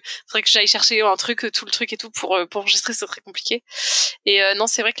que j'aille chercher un truc, tout le truc et tout pour enregistrer, c'est très compliqué. Et non,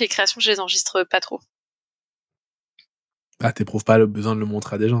 c'est vrai que les créations, je les enregistre pas trop. Ah, t'éprouves pas le besoin de le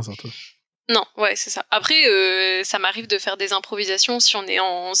montrer à des gens, surtout. Non, ouais, c'est ça. Après, ça m'arrive de faire des improvisations s'il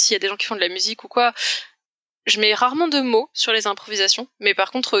y a des gens qui font de la musique ou quoi. Je mets rarement de mots sur les improvisations, mais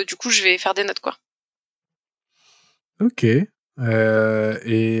par contre, du coup, je vais faire des notes, quoi. Ok.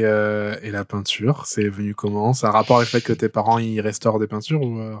 Et la peinture, c'est venu comment? Ça a un rapport avec le fait que tes parents ils restaurent des peintures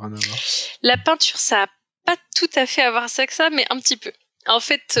ou rien à voir? La peinture, ça a pas tout à fait à voir avec ça, mais un petit peu. En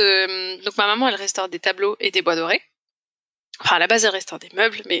fait, donc ma maman, elle restaure des tableaux et des bois dorés. Enfin, à la base, elle restaure des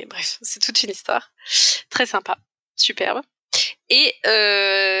meubles, mais bref, c'est toute une histoire. Très sympa, superbe. Et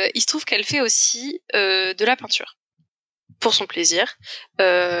il se trouve qu'elle fait aussi de la peinture pour son plaisir.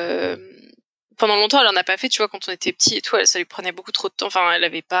 Pendant longtemps, elle en a pas fait, tu vois, quand on était petit et tout, ça lui prenait beaucoup trop de temps. Enfin, elle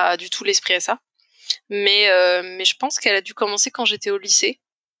avait pas du tout l'esprit à ça. Mais je pense qu'elle a dû commencer quand j'étais au lycée.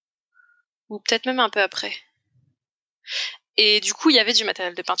 Ou peut-être même un peu après. Et du coup, il y avait du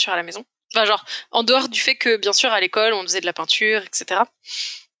matériel de peinture à la maison. Enfin, genre, en dehors du fait que, bien sûr, à l'école, on faisait de la peinture, etc.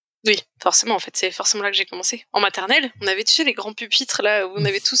 Oui, forcément, en fait, c'est forcément là que j'ai commencé. En maternelle, on avait, tu sais, les grands pupitres, là, où on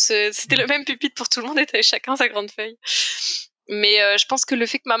avait tous... c'était le même pupitre pour tout le monde, et t'avais chacun sa grande feuille. Mais je pense que le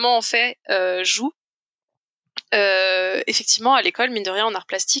fait que maman, en fait, joue, effectivement, à l'école, mine de rien, en art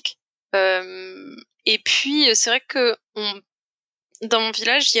plastique. Et puis, c'est vrai que dans mon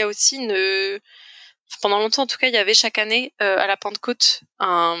village, il y a aussi pendant longtemps, en tout cas, il y avait chaque année, à la Pentecôte,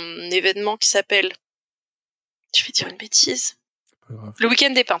 un événement qui s'appelle... Je vais dire une bêtise. Pas grave. Le week-end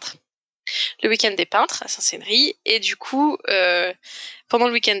des peintres. Le week-end des peintres à Saint-Sévery. Et du coup, pendant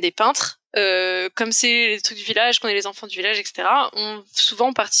le week-end des peintres, comme c'est les trucs du village, qu'on est les enfants du village, etc., souvent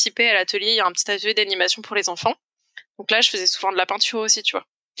on participait à l'atelier. Il y a un petit atelier d'animation pour les enfants. Donc là, je faisais souvent de la peinture aussi, tu vois.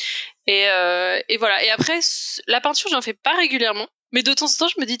 Et voilà. Et après, la peinture, j'en fais pas régulièrement. Mais de temps en temps,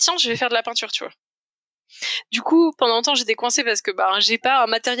 je me dis, tiens, je vais faire de la peinture, tu vois. Du coup, pendant longtemps, j'étais coincée parce que j'ai pas un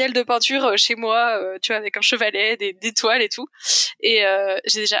matériel de peinture chez moi, tu vois, avec un chevalet, des toiles et tout. Et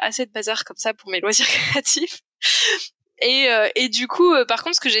j'ai déjà assez de bazar comme ça pour mes loisirs créatifs. Et du coup, par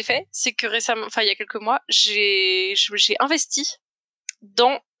contre, ce que j'ai fait, c'est que récemment, enfin il y a quelques mois, j'ai investi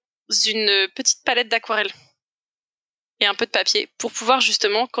dans une petite palette d'aquarelle et un peu de papier pour pouvoir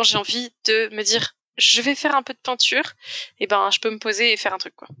justement, quand j'ai envie de me dire je vais faire un peu de peinture, et je peux me poser et faire un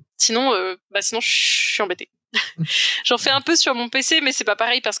truc quoi. Sinon, sinon je suis embêtée. J'en fais un peu sur mon PC, mais c'est pas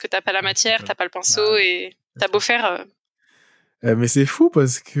pareil parce que t'as pas la matière, t'as pas le pinceau et t'as beau faire. Mais c'est fou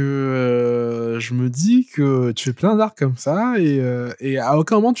parce que je me dis que tu fais plein d'art comme ça et à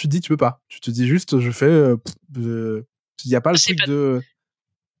aucun moment tu te dis tu peux pas. Tu te dis juste je fais. Il y a pas le truc de.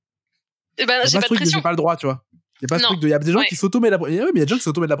 J'ai Il y a pas pas ce de truc de pression. j'ai pas le droit, tu vois. Il y a pas ce Non. truc de. Il y a des gens Ouais. qui s'auto-mettent la pression. Oui, mais il y a des gens qui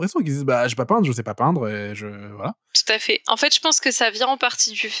s'auto-mettent la pression et qui disent bah je sais pas peindre, je sais pas peindre et je voilà. Tout à fait. En fait, je pense que ça vient en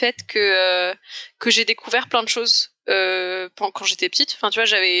partie du fait que j'ai découvert plein de choses quand j'étais petite. Enfin, tu vois,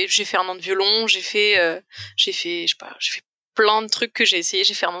 j'ai fait un an de violon, j'ai fait je sais pas, j'ai fait plein de trucs que j'ai essayé.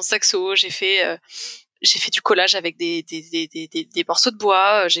 J'ai fait un an de saxo, j'ai fait du collage avec des morceaux de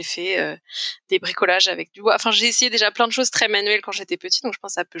bois, j'ai fait des bricolages avec du bois. Enfin, j'ai essayé déjà plein de choses très manuelles quand j'étais petite, donc je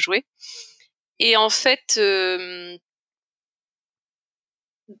pense que ça peut jouer. Et en fait, je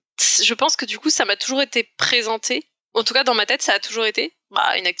pense que du coup, ça m'a toujours été présenté. En tout cas, dans ma tête, ça a toujours été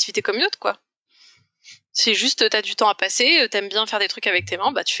une activité comme une autre, quoi. C'est juste, t'as du temps à passer, t'aimes bien faire des trucs avec tes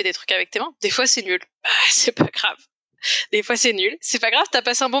mains, tu fais des trucs avec tes mains. Des fois, c'est nul. C'est pas grave. Des fois, c'est nul. C'est pas grave, t'as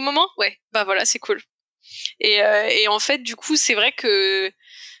passé un bon moment? Ouais. Voilà, c'est cool. Et en fait, du coup, c'est vrai que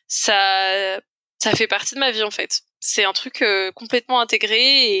ça, ça fait partie de ma vie, en fait. C'est un truc complètement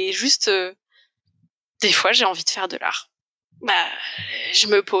intégré et juste, des fois, j'ai envie de faire de l'art. Je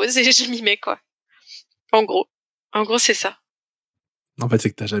me pose et je m'y mets, quoi. En gros. En gros, c'est ça. En fait,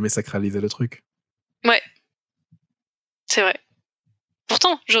 c'est que t'as jamais sacralisé le truc. Ouais. C'est vrai.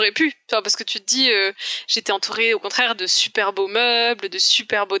 Pourtant, j'aurais pu, parce que tu te dis, j'étais entourée au contraire de super beaux meubles, de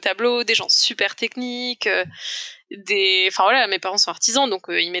super beaux tableaux, des gens super techniques, enfin voilà, mes parents sont artisans, donc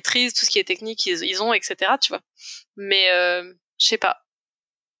ils maîtrisent tout ce qui est technique, ils ont, etc. Tu vois. Mais je sais pas.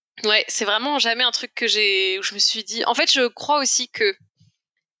 Ouais, c'est vraiment jamais un truc où je me suis dit. En fait, je crois aussi que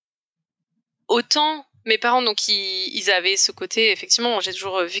autant mes parents, donc ils avaient ce côté, effectivement, j'ai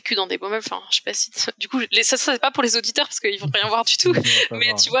toujours vécu dans des beaux meubles. Enfin, je sais pas si du coup, ça c'est pas pour les auditeurs parce qu'ils vont rien voir du tout.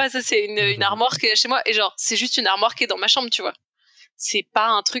 Mais tu vois, ça c'est une armoire qui est chez moi et genre c'est juste une armoire qui est dans ma chambre, tu vois. C'est pas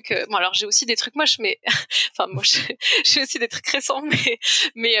un truc. Bon alors j'ai aussi des trucs moches, mais enfin moi j'ai aussi des trucs récents,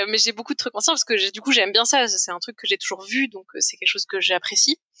 mais j'ai beaucoup de trucs anciens parce que du coup j'aime bien ça. C'est un truc que j'ai toujours vu, donc c'est quelque chose que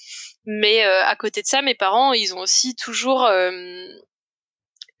j'apprécie. Mais à côté de ça, mes parents, ils ont aussi toujours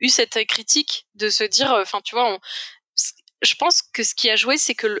eu cette critique de se dire, enfin tu vois, je pense que ce qui a joué,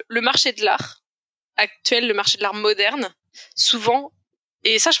 c'est que le marché de l'art actuel, le marché de l'art moderne, souvent,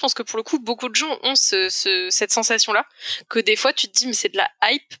 et ça je pense que pour le coup, beaucoup de gens ont cette sensation-là, que des fois tu te dis mais c'est de la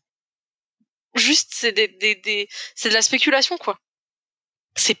hype, juste c'est c'est de la spéculation quoi.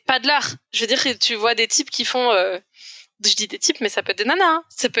 C'est pas de l'art. Je veux dire, tu vois des types qui font je dis des types, mais ça peut être des nanas, hein.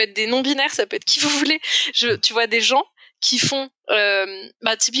 Ça peut être des non-binaires, ça peut être qui vous voulez. Tu vois des gens qui font,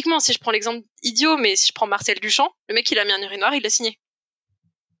 typiquement, si je prends l'exemple idiot, mais si je prends Marcel Duchamp, le mec il a mis un urinoir, il l'a signé.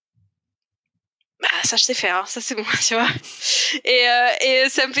 Ça je sais faire, hein. Ça c'est bon, tu vois. Et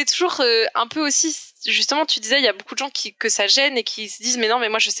ça me fait toujours un peu aussi, justement, tu disais, il y a beaucoup de gens que ça gêne et qui se disent, mais non, mais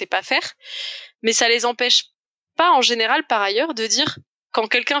moi je sais pas faire. Mais ça les empêche pas en général, par ailleurs, de dire, quand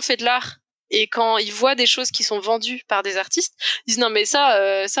quelqu'un fait de l'art et quand ils voient des choses qui sont vendues par des artistes, ils disent non mais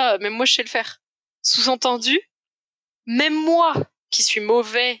ça, même moi je sais le faire. Sous-entendu, même moi qui suis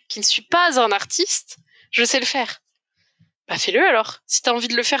mauvais, qui ne suis pas un artiste, je sais le faire. Bah fais-le alors. Si t'as envie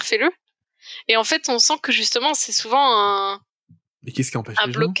de le faire, fais-le. Et en fait, on sent que justement, c'est souvent Mais qu'est-ce qui empêche un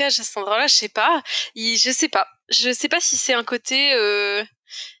les gens? blocage à cet endroit-là, je sais pas. Je sais pas. Je sais pas si c'est un côté...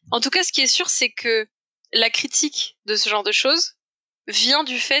 En tout cas, ce qui est sûr, c'est que la critique de ce genre de choses vient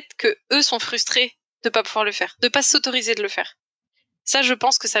du fait que eux sont frustrés de pas pouvoir le faire, de pas s'autoriser de le faire. Ça, je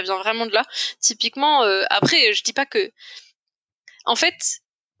pense que ça vient vraiment de là. Typiquement, après, je dis pas que... En fait,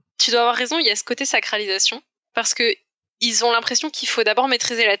 tu dois avoir raison, il y a ce côté sacralisation, parce que ils ont l'impression qu'il faut d'abord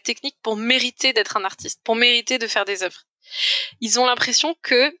maîtriser la technique pour mériter d'être un artiste, pour mériter de faire des œuvres. Ils ont l'impression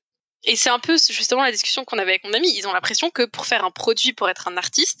que, et c'est un peu justement la discussion qu'on avait avec mon ami, ils ont l'impression que pour faire un produit, pour être un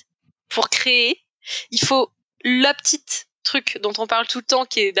artiste, pour créer, il faut la petite truc dont on parle tout le temps,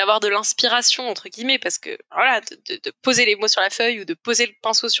 qui est d'avoir de l'inspiration, entre guillemets, parce que voilà, de poser les mots sur la feuille ou de poser le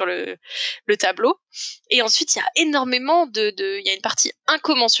pinceau sur le tableau. Et ensuite, il y a énormément il y a une partie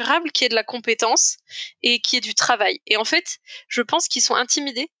incommensurable qui est de la compétence et qui est du travail. Et en fait, je pense qu'ils sont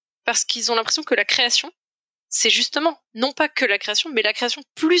intimidés parce qu'ils ont l'impression que la création, c'est justement non pas que la création, mais la création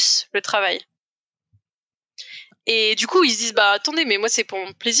plus le travail. Et du coup, ils se disent, bah attendez, mais moi c'est pour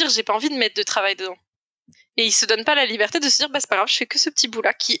mon plaisir, j'ai pas envie de mettre de travail dedans. Et ils se donnent pas la liberté de se dire, bah c'est pas grave, je fais que ce petit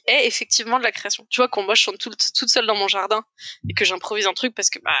bout-là qui est effectivement de la création. Tu vois, quand moi je chante toute seule dans mon jardin et que j'improvise un truc parce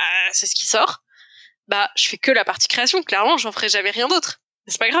que bah c'est ce qui sort, bah je fais que la partie création. Clairement, j'en ferai jamais rien d'autre.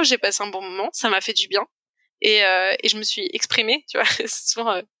 Mais c'est pas grave, j'ai passé un bon moment, ça m'a fait du bien et je me suis exprimée, tu vois. C'est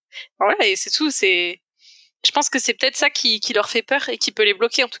souvent, voilà, et c'est tout. Je pense que c'est peut-être ça qui leur fait peur et qui peut les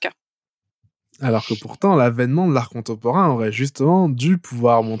bloquer en tout cas. Alors que pourtant, l'avènement de l'art contemporain aurait justement dû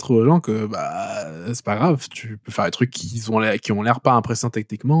pouvoir montrer aux gens que c'est pas grave, tu peux faire des trucs qui ont l'air pas impressionnants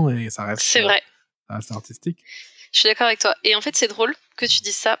techniquement et C'est vrai. ça reste artistique. Je suis d'accord avec toi. Et en fait, c'est drôle que tu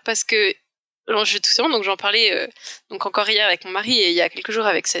dises ça parce que alors, je vais tout simplement, donc j'en parlais donc encore hier avec mon mari et il y a quelques jours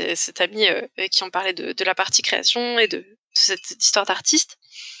avec cet ami avec qui on parlait de la partie création et de cette histoire d'artiste.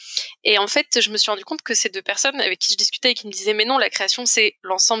 Et en fait, je me suis rendu compte que ces deux personnes avec qui je discutais et qui me disaient mais non, la création c'est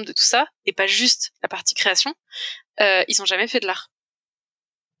l'ensemble de tout ça et pas juste la partie création, ils ont jamais fait de l'art.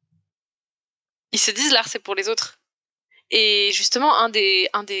 Ils se disent l'art c'est pour les autres. Et justement, un des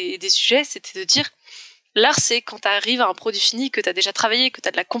sujets, c'était de dire l'art, c'est quand t'arrives à un produit fini, que t'as déjà travaillé, que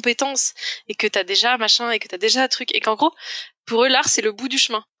t'as de la compétence, et que t'as déjà machin, et que t'as déjà un truc. Et qu'en gros, pour eux, l'art, c'est le bout du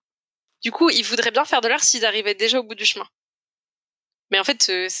chemin. Du coup, ils voudraient bien faire de l'art s'ils arrivaient déjà au bout du chemin. Mais en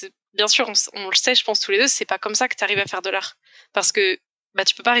fait, bien sûr, on le sait, je pense tous les deux, c'est pas comme ça que t'arrives à faire de l'art. Parce que bah,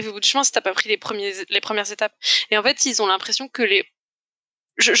 tu peux pas arriver au bout du chemin si t'as pas pris les premières étapes. Et en fait, ils ont l'impression que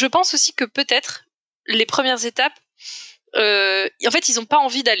je pense aussi que peut-être les premières étapes, en fait, ils ont pas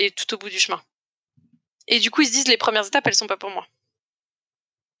envie d'aller tout au bout du chemin. Et du coup, ils se disent les premières étapes, elles sont pas pour moi.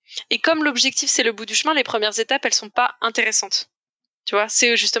 Et comme l'objectif c'est le bout du chemin, les premières étapes elles sont pas intéressantes. Tu vois, c'est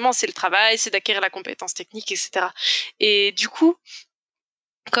le travail, c'est d'acquérir la compétence technique, etc. Et du coup,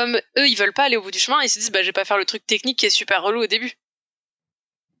 comme eux ils veulent pas aller au bout du chemin, ils se disent bah je vais pas faire le truc technique qui est super relou au début.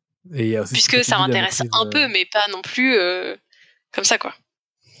 Et il y a aussi ce que Puisque tu ça dis, la m'intéresse maîtrise. un peu, mais pas non plus comme ça quoi.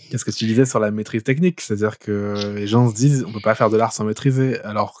 Qu'est-ce que tu disais sur la maîtrise technique? C'est-à-dire que les gens se disent on peut pas faire de l'art sans maîtriser,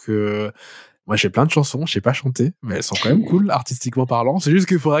 alors que moi j'ai plein de chansons, je sais pas chanter, mais elles sont quand même cool, artistiquement parlant. C'est juste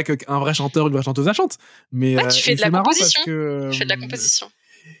qu'il faudrait qu'un vrai chanteur, une vraie chanteuse la chante. Mais Ouais, tu fais et de la c'est marrant parce composition. que Tu fais de la composition.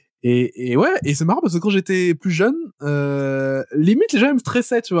 et ouais, et c'est marrant parce que quand j'étais plus jeune, limite les gens ils me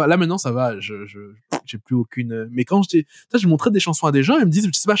stressaient, tu vois. Là maintenant ça va, j'ai plus aucune. Mais quand je montrais des chansons à des gens, ils me disent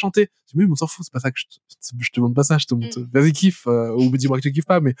tu sais pas chanter. Je dis oui, mais on s'en fout, c'est pas ça que je te montre pas ça, je te montre. Vas-y kiffe, ou dis-moi que tu kiffes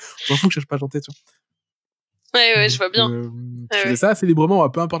pas, mais on s'en fout que je sache pas chanter, tu vois. Ouais, je Donc, vois bien. tu Ouais, faisais ça assez librement,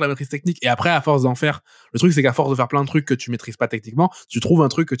 peu importe la maîtrise technique. Et après, à force d'en faire, le truc c'est qu'à force de faire plein de trucs que tu maîtrises pas techniquement, tu trouves un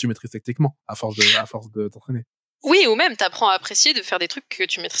truc que tu maîtrises techniquement, à force de t'entraîner. Oui, ou même t'apprends à apprécier de faire des trucs que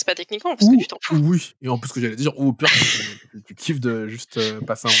tu maîtrises pas techniquement parce que tu t'en fous. Oui, et en plus ce que j'allais dire, ou au pire, tu kiffes de juste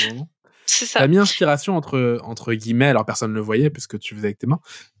passer un bon moment. C'est ça. T'as mis inspiration entre guillemets, alors personne ne le voyait parce que tu faisais avec tes mains,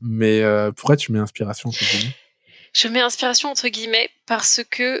 mais pourquoi tu mets inspiration entre guillemets? Je mets inspiration entre guillemets parce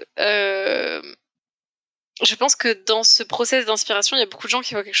que je pense que dans ce process d'inspiration, il y a beaucoup de gens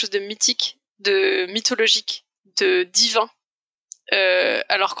qui voient quelque chose de mythique, de mythologique, de divin.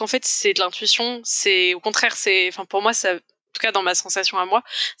 Alors qu'en fait, c'est de l'intuition. C'est au contraire, enfin pour moi, ça, en tout cas dans ma sensation à moi,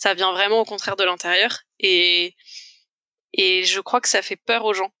 ça vient vraiment au contraire de l'intérieur. Et je crois que ça fait peur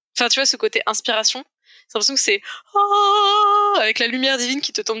aux gens. Enfin, tu vois, ce côté inspiration, j'ai l'impression que c'est avec la lumière divine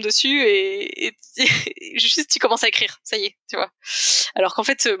qui te tombe dessus et juste tu commences à écrire. Ça y est, tu vois. Alors qu'en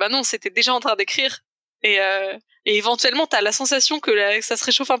fait, bah non, c'était déjà en train d'écrire. Et éventuellement, t'as la sensation que ça se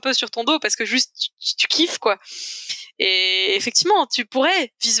réchauffe un peu sur ton dos parce que juste tu kiffes, quoi. Et effectivement, tu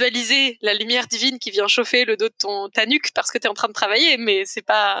pourrais visualiser la lumière divine qui vient chauffer le dos de ta nuque parce que t'es en train de travailler, mais c'est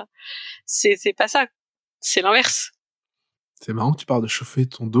pas ça. C'est l'inverse. C'est marrant que tu parles de chauffer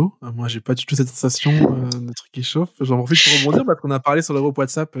ton dos. Moi, j'ai pas du tout cette sensation de truc qui chauffe. J'en profite pour rebondir parce qu'on a parlé sur le groupe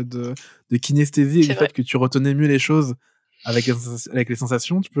WhatsApp de kinesthésie et C'est du vrai. fait que tu retenais mieux les choses avec les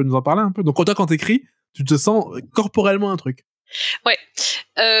sensations. Tu peux nous en parler un peu? Donc, toi, quand t'écris, tu te sens corporellement un truc. Ouais.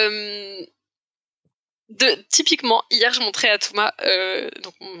 Typiquement, hier, je montrais à Thomas,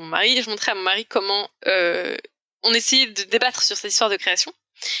 donc mon mari, je montrais à mon mari comment on essayait de débattre sur cette histoire de création.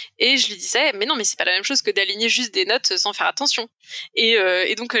 Et je lui disais, mais non, mais c'est pas la même chose que d'aligner juste des notes sans faire attention.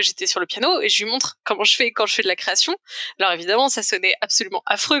 Et donc, j'étais sur le piano et je lui montre comment je fais quand je fais de la création. Alors évidemment, ça sonnait absolument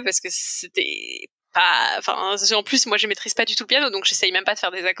affreux parce que c'était pas, enfin, en plus, moi, je maîtrise pas du tout le piano, donc j'essaye même pas de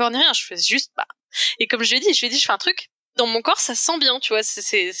faire des accords ni rien. Je fais juste, et comme je lui ai dit, je fais un truc. Dans mon corps, ça se sent bien, tu vois,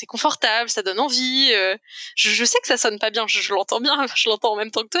 c'est confortable, ça donne envie. Je sais que ça sonne pas bien, je l'entends bien, je l'entends en même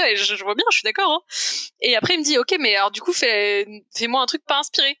temps que toi et je vois bien, je suis d'accord. Hein. Et après, il me dit, ok, mais alors du coup, fais-moi un truc pas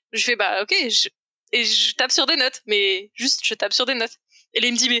inspiré. Je fais, ok, et je tape sur des notes, mais juste, je tape sur des notes. Et là,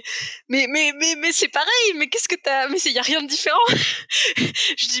 il me dit, mais c'est pareil, mais qu'est-ce que t'as, mais y a rien de différent.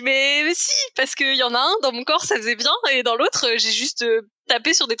 Je dis, mais si, parce qu'il y en a un, dans mon corps, ça faisait bien, et dans l'autre, j'ai juste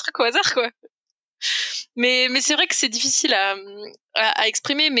tapé sur des trucs au hasard, quoi. Mais c'est vrai que c'est difficile à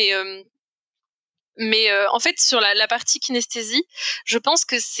exprimer, mais en fait, sur la partie kinesthésie, je pense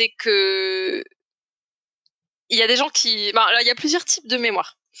que c'est que il y a des gens qui... alors, il y a plusieurs types de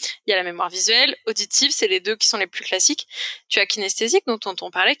mémoire. Il y a la mémoire visuelle, auditive, c'est les deux qui sont les plus classiques. Tu as kinesthésique, dont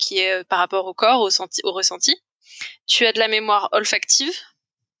on parlait, qui est par rapport au corps, au ressenti. Tu as de la mémoire olfactive.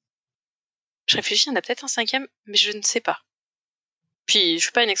 Je réfléchis, il y en a peut-être un cinquième, mais je ne sais pas. Puis, je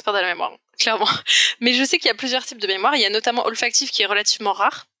suis pas une experte de la mémoire, clairement. Mais je sais qu'il y a plusieurs types de mémoire. Il y a notamment olfactive, qui est relativement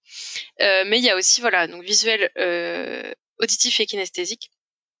rare. Mais il y a aussi, voilà, donc visuel, auditif et kinesthésique.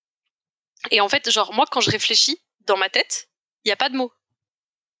 Et en fait, genre, moi, quand je réfléchis dans ma tête, il n'y a pas de mots.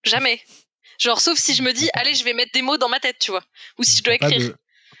 Jamais. Genre, sauf si je me dis, allez, je vais mettre des mots dans ma tête, tu vois. Ou si je dois écrire.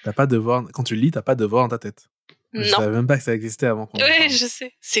 T'as pas de voix, quand tu lis, t'as pas de voix dans ta tête. Je Non. savais même pas que ça existait avant qu'on en Ouais, parle. je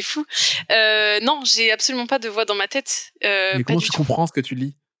sais. C'est fou. Non, j'ai absolument pas de voix dans ma tête. Mais Pas comment du tu tout. comprends ce que tu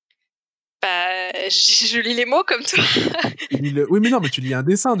lis? Je lis les mots comme toi. Oui, mais non, mais tu lis un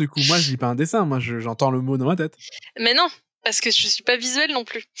dessin, du coup. Moi, je lis pas un dessin. Moi, j'entends le mot dans ma tête. Mais non, parce que je suis pas visuelle non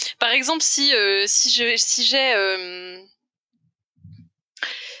plus. Par exemple, si j'ai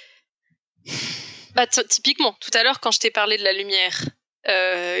typiquement, tout à l'heure, quand je t'ai parlé de la lumière,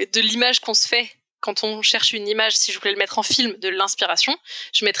 de l'image qu'on se fait quand on cherche une image, si je voulais le mettre en film, de l'inspiration,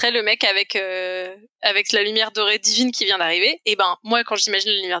 je mettrais le mec avec la lumière dorée divine qui vient d'arriver. Et ben, moi, quand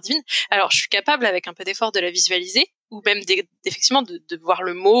j'imagine la lumière divine, alors je suis capable, avec un peu d'effort, de la visualiser, ou même effectivement de voir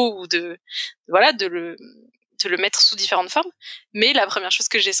le mot, ou voilà, de le mettre sous différentes formes. Mais la première chose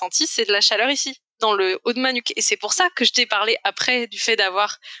que j'ai sentie, c'est de la chaleur ici, dans le haut de ma nuque. Et c'est pour ça que je t'ai parlé après du fait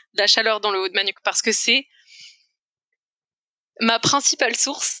d'avoir de la chaleur dans le haut de ma nuque, parce que c'est ma principale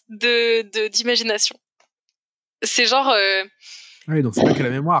source d'imagination. C'est genre... Oui, donc c'est pas que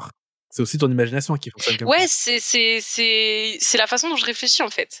la mémoire. C'est aussi ton imagination qui fonctionne comme Ouais, ça. c'est la façon dont je réfléchis, en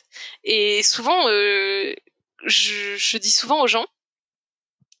fait. Et souvent, je dis souvent aux gens,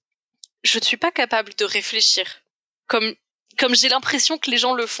 je ne suis pas capable de réfléchir comme j'ai l'impression que les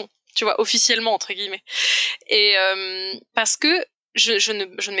gens le font, tu vois, officiellement, entre guillemets. Et parce que je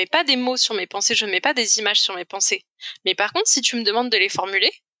ne mets pas des mots sur mes pensées, je ne mets pas des images sur mes pensées. Mais par contre, si tu me demandes de les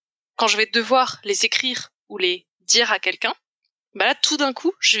formuler, quand je vais devoir les écrire ou les dire à quelqu'un, bah là, tout d'un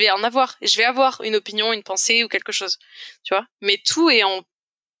coup, je vais en avoir. Et je vais avoir une opinion, une pensée ou quelque chose, tu vois. Mais tout est en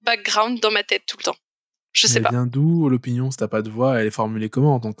background dans ma tête tout le temps. Je Mais sais elle pas. vient d'où, l'opinion, si t'as pas de voix? Elle est formulée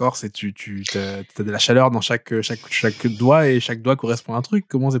comment? Ton corps, c'est t'as de la chaleur dans chaque doigt et chaque doigt correspond à un truc.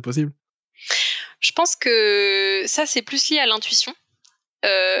 Comment c'est possible? Je pense que ça, c'est plus lié à l'intuition.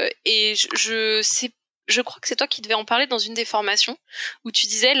 Et je crois que c'est toi qui devais en parler dans une des formations où tu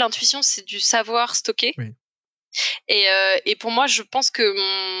disais l'intuition, c'est du savoir stocké. Oui. Et pour moi, je pense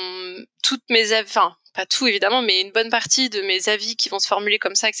que toutes mes avis, enfin, pas tout évidemment, mais une bonne partie de mes avis qui vont se formuler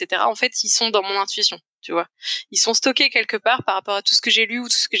comme ça, etc., en fait, ils sont dans mon intuition, tu vois. Ils sont stockés quelque part par rapport à tout ce que j'ai lu ou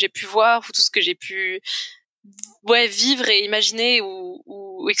tout ce que j'ai pu voir ou tout ce que j'ai pu vivre et imaginer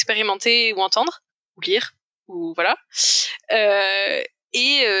ou expérimenter ou entendre ou lire ou voilà.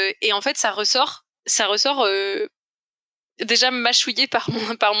 Et en fait, ça ressort déjà mâchouillé par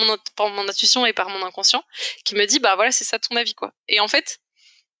mon intuition et par mon inconscient qui me dit bah voilà, c'est ça ton avis, quoi. Et en fait,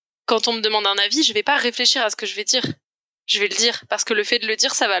 quand on me demande un avis, je vais pas réfléchir à ce que je vais dire, je vais le dire parce que le fait de le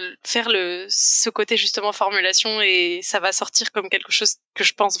dire, ça va faire ce côté justement formulation et ça va sortir comme quelque chose que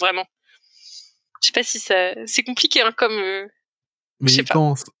je pense vraiment. Je sais pas si ça... C'est compliqué, hein, comme... Mais je sais pas.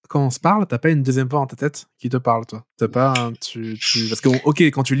 quand on se parle, t'as pas une deuxième voix dans ta tête qui te parle, toi. T'as pas parce que, ok,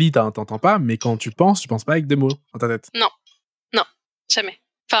 quand tu lis, t'entends pas, mais quand tu penses pas avec des mots dans ta tête. Non, jamais.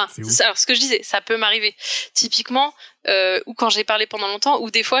 Enfin, C'est où? alors ce que je disais, ça peut m'arriver. Typiquement, ou quand j'ai parlé pendant longtemps, ou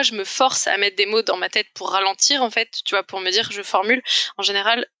des fois je me force à mettre des mots dans ma tête pour ralentir, en fait, tu vois, pour me dire, je formule. En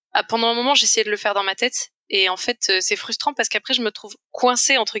général, pendant un moment, j'essayais de le faire dans ma tête. Et en fait, c'est frustrant parce qu'après, je me trouve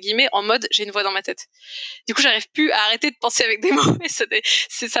coincée, entre guillemets, en mode, j'ai une voix dans ma tête. Du coup, j'arrive plus à arrêter de penser avec des mots et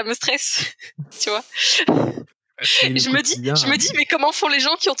ça me stresse, tu vois. Et je me dis, mais comment font les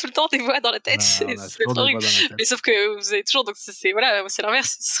gens qui ont tout le temps des voix dans la tête? Bah, on a C'est toujours le des truc. voix dans la tête. Mais sauf que vous avez toujours, donc voilà, c'est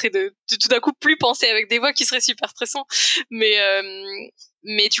l'inverse. Ce serait de tout d'un coup plus penser avec des voix qui seraient super stressants.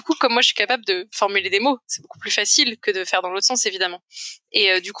 Mais du coup, comme moi, je suis capable de formuler des mots, c'est beaucoup plus facile que de faire dans l'autre sens, évidemment.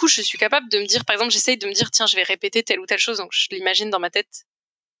 Et du coup, je suis capable de me dire, par exemple, j'essaye de me dire, tiens, je vais répéter telle ou telle chose, donc je l'imagine dans ma tête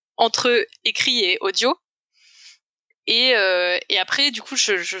entre écrit et audio. Et après, du coup,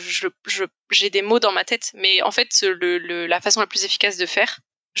 j'ai des mots dans ma tête. Mais en fait, la façon la plus efficace de faire,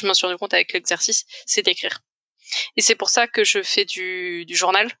 je m'en suis rendu compte avec l'exercice, c'est d'écrire. Et c'est pour ça que je fais du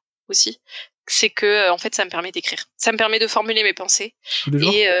journal aussi. C'est que, en fait, ça me permet d'écrire. Ça me permet de formuler mes pensées. Tous les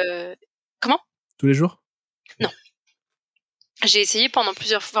jours? Et comment? Tous les jours? Non. J'ai essayé à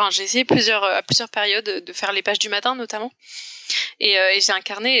plusieurs périodes de faire les pages du matin, notamment. Et j'ai un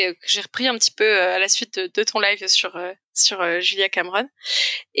carnet que j'ai repris un petit peu à la suite de ton live sur Julia Cameron.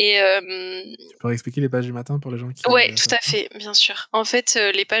 Et Tu pourrais expliquer les pages du matin pour les gens qui... ouais, tout à fait, bien sûr. En fait,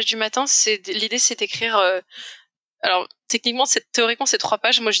 les pages du matin, l'idée, c'est d'écrire. Alors, techniquement, théoriquement, c'est 3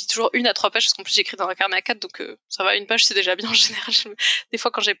 pages. Moi, je dis toujours 1 à 3 pages parce qu'en plus, j'écris dans un carnet à 4, donc ça va. 1 page, c'est déjà bien en général. Des fois,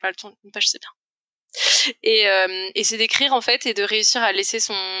 quand j'ai pas le temps, 1 page, c'est bien. Et c'est d'écrire en fait et de réussir à laisser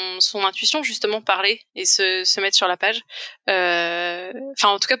son intuition justement parler et se mettre sur la page. Enfin,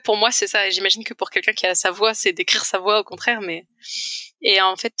 en tout cas, pour moi, c'est ça. Et j'imagine que pour quelqu'un qui a sa voix, c'est d'écrire sa voix au contraire. Et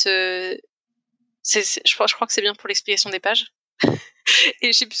en fait, je crois que c'est bien pour l'explication des pages.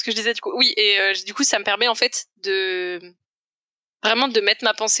 Et je sais plus ce que je disais du coup. Oui, et du coup, ça me permet en fait vraiment de mettre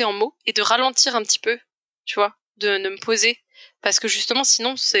ma pensée en mots et de ralentir un petit peu, tu vois, de me poser. Parce que justement,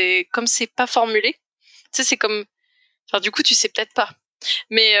 sinon, c'est pas formulé. Tu sais, c'est comme... Enfin, du coup, tu sais peut-être pas.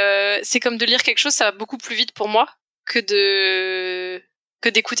 Mais c'est comme de lire quelque chose, ça va beaucoup plus vite pour moi que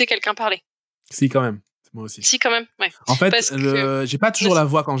d'écouter quelqu'un parler. Si, quand même. Moi aussi. Si, quand même, ouais. En fait, j'ai pas toujours la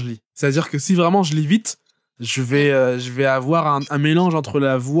voix quand je lis. C'est-à-dire que si vraiment je lis vite, je vais avoir un mélange entre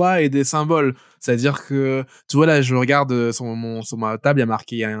la voix et des symboles. C'est-à-dire que, tu vois, là, je regarde sur ma table,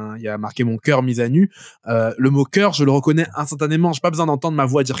 il y a marqué mon cœur mis à nu. Le mot cœur, je le reconnais instantanément. J'ai pas besoin d'entendre ma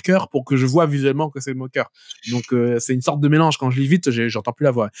voix dire cœur pour que je vois visuellement que c'est le mot cœur. Donc, c'est une sorte de mélange. Quand je lis vite, j'entends plus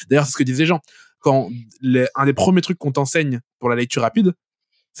la voix. D'ailleurs, c'est ce que disent les gens. Un des premiers trucs qu'on t'enseigne pour la lecture rapide,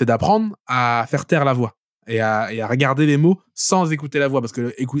 c'est d'apprendre à faire taire la voix et à regarder les mots sans écouter la voix, parce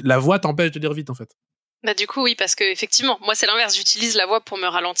que la voix t'empêche de lire vite, en fait. Bah, du coup, oui, parce que effectivement, moi, c'est l'inverse. J'utilise la voix pour me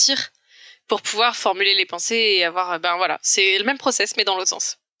ralentir, pour pouvoir formuler les pensées et avoir, ben voilà, c'est le même process, mais dans l'autre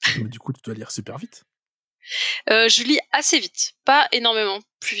sens. Mais du coup, tu dois lire super vite. Je lis assez vite, pas énormément,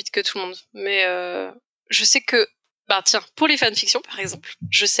 plus vite que tout le monde, mais je sais que, bah tiens, pour les fanfictions par exemple,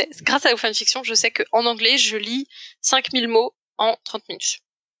 je sais, grâce aux fanfictions, je sais qu'en anglais, je lis 5000 mots en 30 minutes.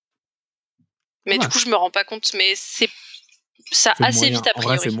 Mais du coup, je me rends pas compte, mais ça assez moyen. vite a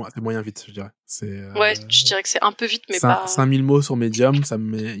priori. En vrai, c'est moyen vite, je dirais. Ouais, je dirais que c'est un peu vite, mais pas... 5000 mots sur Medium,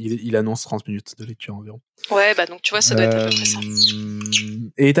 il annonce 30 minutes de lecture environ. Ouais, bah donc tu vois, ça doit être à peu près ça.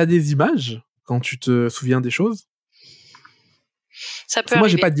 Et t'as des images quand tu te souviens des choses? Ça peut moi,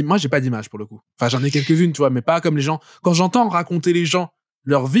 arriver. j'ai pas d'image pour le coup. Enfin, j'en ai quelques-unes, tu vois, mais pas comme les gens. Quand j'entends raconter les gens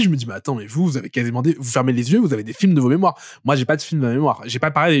leur vie, je me dis, mais attends, mais vous avez quasiment vous fermez les yeux, vous avez des films de vos mémoires. Moi, j'ai pas de film de ma mémoire. J'ai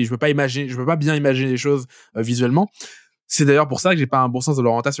pas pareil, je peux pas bien imaginer les choses visuellement. C'est d'ailleurs pour ça que j'ai pas un bon sens de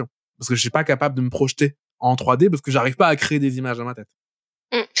l'orientation. Parce que je suis pas capable de me projeter en 3D parce que j'arrive pas à créer des images dans ma tête.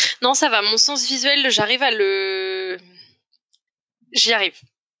 Non, ça va. Mon sens visuel, j'y arrive.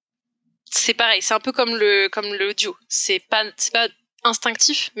 C'est pareil, c'est un peu comme l'audio. C'est pas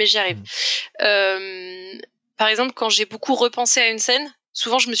instinctif, mais j'y arrive. Par exemple, quand j'ai beaucoup repensé à une scène,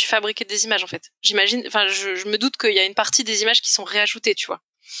 souvent je me suis fabriqué des images en fait. J'imagine, enfin, je me doute qu'il y a une partie des images qui sont réajoutées, tu vois.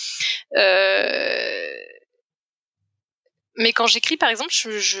 Mais quand j'écris, par exemple,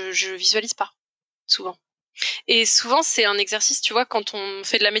 je visualise pas souvent. Et souvent, c'est un exercice, tu vois, quand on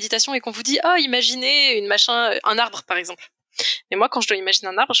fait de la méditation et qu'on vous dit, imaginez un arbre, par exemple. Mais moi, quand je dois imaginer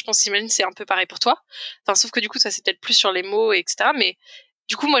un arbre, je pense qu'imagine c'est un peu pareil pour toi. Enfin, sauf que du coup, ça c'est peut-être plus sur les mots, etc. Mais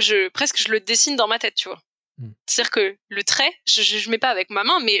du coup, moi, presque, je le dessine dans ma tête, tu vois. C'est-à-dire que le trait, je mets pas avec ma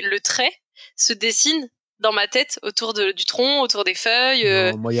main, mais le trait se dessine dans ma tête autour du tronc, autour des feuilles.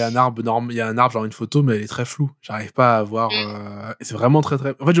 Non, moi, il y a un arbre, genre une photo, mais elle est très floue. J'arrive pas à voir. Et c'est vraiment très,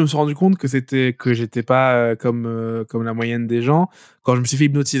 très. En fait, je me suis rendu compte que j'étais pas comme la moyenne des gens quand je me suis fait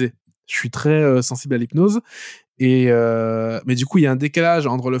hypnotiser. Je suis très sensible à l'hypnose. Mais du coup, il y a un décalage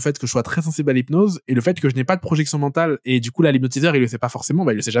entre le fait que je sois très sensible à l'hypnose et le fait que je n'ai pas de projection mentale. Et du coup, là, l'hypnotiseur, il le sait pas forcément,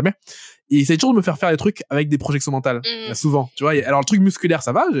 il le sait jamais. Et il essaie toujours de me faire des trucs avec des projections mentales. Souvent, tu vois. Alors, le truc musculaire,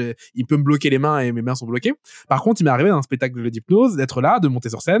 ça va. Il peut me bloquer les mains et mes mains sont bloquées. Par contre, il m'est arrivé dans un spectacle d'hypnose d'être là, de monter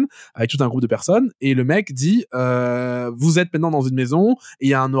sur scène avec tout un groupe de personnes. Et le mec dit, vous êtes maintenant dans une maison et il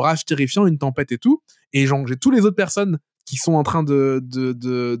y a un orage terrifiant, une tempête et tout. Et genre, j'ai tous les autres personnes qui sont en train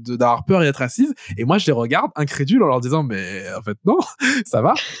d'avoir peur et d'être assises, et moi je les regarde incrédule en leur disant mais en fait non, ça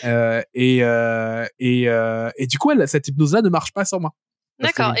va, et du coup cette hypnose là ne marche pas sur moi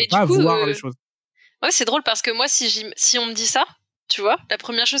parce que je D'accord. ne peux Et du pas coup, voir les choses. ouais, c'est drôle parce que moi, si on me dit ça, tu vois, la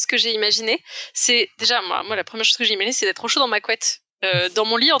première chose que j'ai imaginé, c'est déjà moi la première chose que j'ai imaginé, c'est d'être au chaud dans ma couette, dans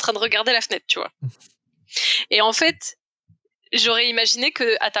mon lit en train de regarder la fenêtre, tu vois. Et en fait, j'aurais imaginé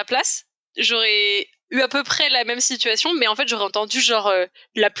que à ta place, j'aurais eu à peu près la même situation, mais en fait, j'aurais entendu genre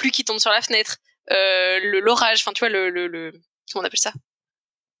la pluie qui tombe sur la fenêtre, l'orage, enfin, tu vois, le comment on appelle ça?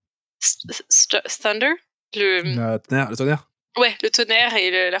 Thunder? Le tonnerre. Ouais, le tonnerre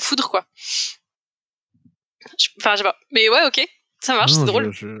et la foudre, quoi. Enfin, je sais pas. Mais ouais, ok. Ça marche, c'est Non,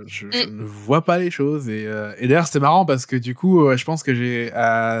 drôle. je ne vois pas les choses, et d'ailleurs c'était marrant parce que du coup je pense que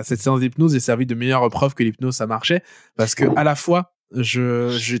à cette séance d'hypnose j'ai servi de meilleure preuve que l'hypnose ça marchait, parce que à la fois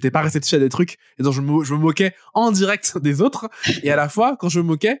j'étais pas réceptif à des trucs et donc je me moquais en direct des autres, et à la fois quand je me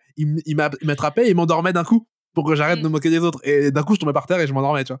moquais il m'attrapait et il m'endormait d'un coup pour que j'arrête de me moquer des autres, et d'un coup je tombais par terre et je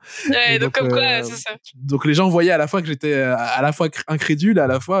m'endormais, tu vois. Ouais, Et donc comme quoi, c'est ça. donc les gens voyaient à la fois que j'étais à la fois incrédule, à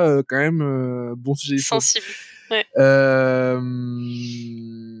la fois quand même bon sujet d'hypnose. Sensible. Ouais.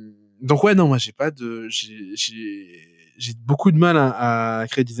 Donc ouais, non, moi j'ai beaucoup de mal à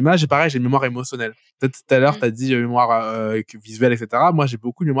créer des images, et pareil, j'ai une mémoire émotionnelle. Peut-être tout à l'heure t'as dit mémoire visuelle, etc. Moi j'ai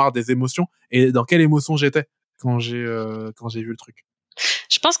beaucoup de mémoire des émotions et dans quelle émotion j'étais quand j'ai vu le truc.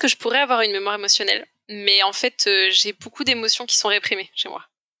 Je pense que je pourrais avoir une mémoire émotionnelle, mais en fait, j'ai beaucoup d'émotions qui sont réprimées chez moi.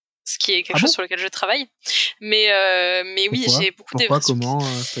 Ce qui est quelque chose sur lequel je travaille. Mais oui, j'ai beaucoup d'émotions. Comment,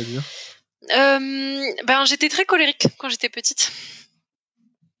 c'est-à-dire? J'étais très colérique quand j'étais petite.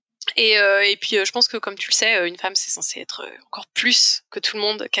 Et puis je pense que comme tu le sais, une femme c'est censé être encore plus que tout le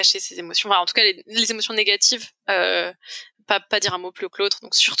monde, cacher ses émotions. Enfin, en tout cas les émotions négatives, pas dire un mot plus haut que l'autre,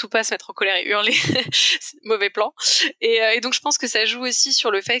 donc surtout pas se mettre en colère et hurler, c'est mauvais plan. Et donc je pense que ça joue aussi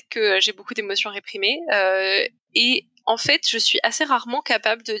sur le fait que j'ai beaucoup d'émotions réprimées, et en fait je suis assez rarement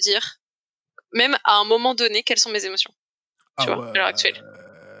capable de dire, même à un moment donné, quelles sont mes émotions, tu Ah vois, ouais. à l'heure actuelle.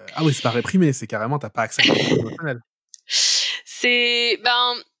 Ah oui, c'est pas réprimé, c'est carrément t'as pas accès à ton flux émotionnel. C'est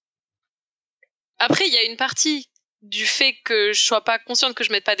Après, il y a une partie du fait que je sois pas consciente, que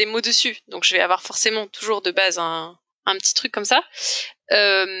je mette pas des mots dessus. Donc, je vais avoir forcément toujours de base un petit truc comme ça.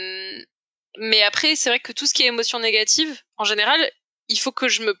 Mais après, c'est vrai que tout ce qui est émotion négative, en général, il faut que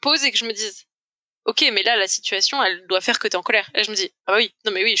je me pose et que je me dise, ok, mais là, la situation, elle doit faire que t'es en colère. Et je me dis, ah oui,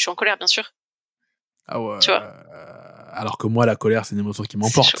 non mais oui, je suis en colère, bien sûr. Ah ouais. Tu vois. Alors que moi, la colère, c'est une émotion qui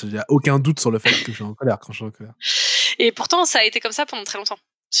m'emporte. Il y a aucun doute sur le fait que je suis en colère quand je suis en colère. Et pourtant, ça a été comme ça pendant très longtemps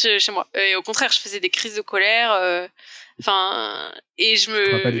chez moi. Et au contraire, je faisais des crises de colère. Et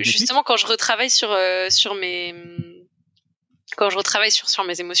justement, quand je retravaille sur mes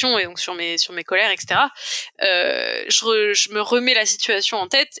émotions et donc sur mes colères, etc. Je me remets la situation en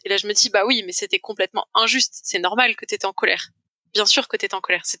tête et là je me dis bah oui, mais c'était complètement injuste. C'est normal que t'étais en colère. Bien sûr que t'étais en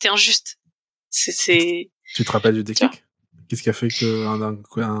colère. C'était injuste. Tu te rappelles du déclic? Qu'est-ce qui a fait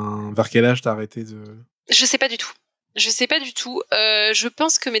vers quel âge t'as arrêté de... Je sais pas du tout. Je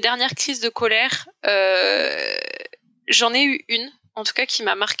pense que mes dernières crises de colère, j'en ai eu une, en tout cas, qui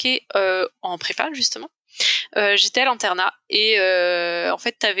m'a marquée en prépa, justement. J'étais à l'internat et en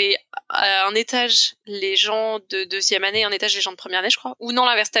fait, t'avais à un étage les gens de deuxième année, un étage les gens de première année, je crois. Ou non,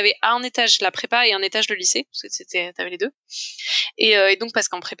 l'inverse, t'avais à un étage la prépa et un étage le lycée, parce que t'avais les deux. Et donc, parce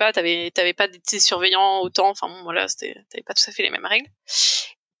qu'en prépa, t'avais pas des surveillants autant, enfin bon, voilà, t'avais pas tout à fait les mêmes règles.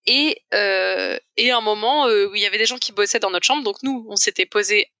 Et un moment où il y avait des gens qui bossaient dans notre chambre, donc nous, on s'était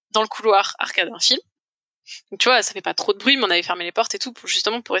posés dans le couloir à regarder un film. Donc tu vois, ça fait pas trop de bruit, mais on avait fermé les portes et tout,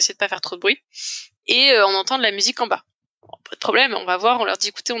 justement pour essayer de pas faire trop de bruit. Et on entend de la musique en bas. Bon, pas de problème, on va voir, on leur dit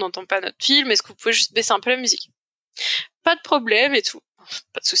écoutez, on n'entend pas notre film, est-ce que vous pouvez juste baisser un peu la musique? Pas de problème et tout,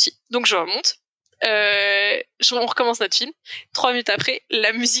 pas de souci. Donc je remonte. On recommence notre film. 3 minutes après,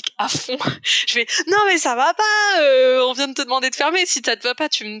 la musique à fond. Je fais non mais ça va pas. On vient de te demander de fermer. Si ça te va pas,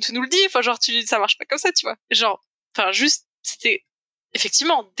 tu nous le dis. Enfin genre ça marche pas comme ça, tu vois. Genre, enfin juste c'était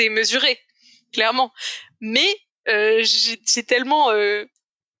effectivement démesuré. clairement. Mais j'ai tellement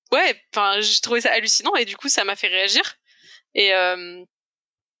j'ai trouvé ça hallucinant et du coup ça m'a fait réagir et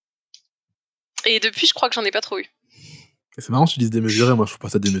depuis je crois que j'en ai pas trop eu. Et c'est marrant que tu dises démesuré, moi je trouve pas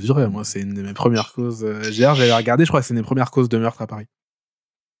ça démesuré, moi c'est une de mes premières causes. J'avais regardé, je crois que c'est une des premières causes de meurtre à Paris.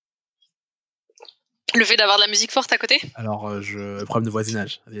 Le fait d'avoir de la musique forte à côté? Alors, problème de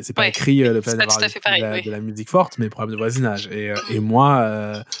voisinage. C'est pas écrit le fait c'est pas d'avoir tout à fait pareil, de la musique forte, mais problème de voisinage. Et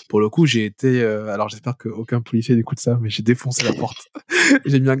moi, pour le coup, j'ai été. Alors, j'espère qu'aucun policier n'écoute ça, mais j'ai défoncé la porte.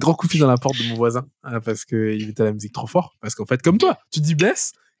 J'ai mis un grand coup de pied dans la porte de mon voisin parce qu'il mettait la musique trop fort. Parce qu'en fait, comme toi, tu dis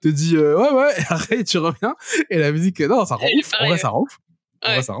baisse, te dis ouais, et après tu reviens, et la musique, non, ça rend ouf. En vrai, ça rend ouf.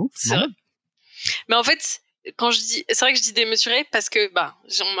 En vrai, ça rend ouf, c'est normal. Mais en fait, quand je dis, c'est vrai que je dis démesuré parce que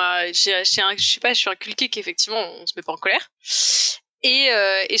je sais pas, je suis inculquée qu'effectivement on se met pas en colère. Et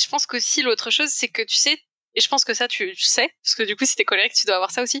je pense qu'aussi l'autre chose, c'est que tu sais, et je pense que ça tu sais, parce que du coup si t'es colérique, tu dois avoir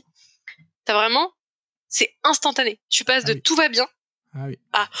ça aussi. T'as vraiment, c'est instantané. Tu passes de tout va bien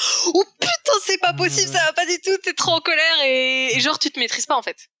à oh putain c'est pas possible, ça va pas du tout, t'es trop en colère et genre tu te maîtrises pas en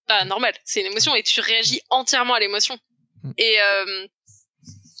fait. Bah normal, c'est une émotion et tu réagis entièrement à l'émotion.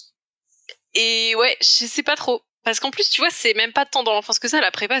 Et ouais, je sais pas trop. Parce qu'en plus, tu vois, c'est même pas tant dans l'enfance que ça.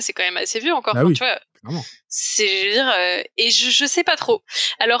 La prépa, c'est quand même assez vieux encore. Bah oui, tu vois, clairement. c'est, je veux dire, et je sais pas trop.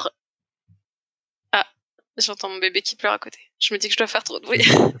 Alors, j'entends mon bébé qui pleure à côté. Je me dis que je dois faire trop de bruit.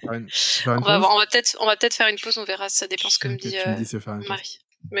 On va peut-être faire une pause. On verra. Ça dépend ce que me dit mon mari.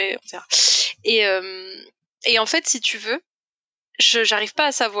 Mais on verra. Et en fait, si tu veux, j'arrive pas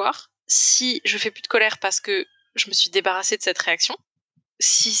à savoir si je fais plus de colère parce que je me suis débarrassée de cette réaction,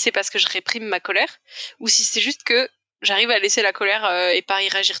 si c'est parce que je réprime ma colère, ou si c'est juste que j'arrive à laisser la colère et pas y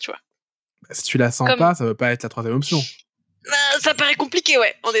réagir, tu vois. Bah, si tu la sens pas, ça veut pas être la troisième option. Ça paraît compliqué,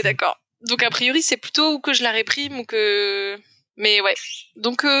 ouais, on est d'accord. Donc a priori, c'est plutôt que je la réprime ou que... Mais ouais,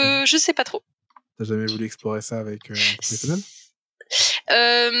 donc je sais pas trop. T'as jamais voulu explorer ça avec un professionnel ?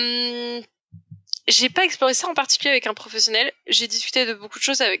 J'ai pas exploré ça en particulier avec un professionnel. J'ai discuté de beaucoup de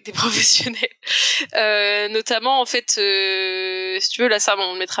choses avec des professionnels. Notamment, en fait, si tu veux, là, ça,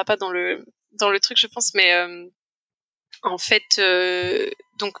 on le mettra pas dans le truc, je pense, mais en fait,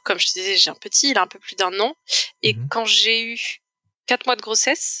 donc, comme je te disais, j'ai un petit, il a un peu plus d'1 an. Et quand j'ai eu 4 mois de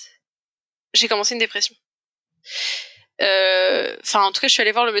grossesse, j'ai commencé une dépression. En tout cas, je suis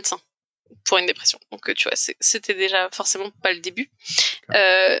allée voir le médecin pour une dépression. Donc, tu vois, c'était déjà forcément pas le début.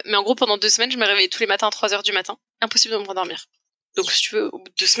 Mais en gros, pendant 2 semaines, je me réveillais tous les matins à 3h du matin. Impossible de me rendormir. Donc, si tu veux, au bout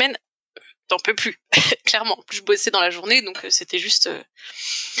de 2 semaines, t'en peux plus. Clairement. En plus, je bossais dans la journée, donc c'était juste...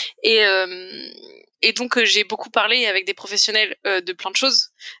 Et donc, j'ai beaucoup parlé avec des professionnels de plein de choses.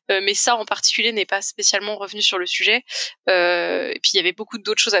 Mais ça, en particulier, n'est pas spécialement revenu sur le sujet. Et puis, il y avait beaucoup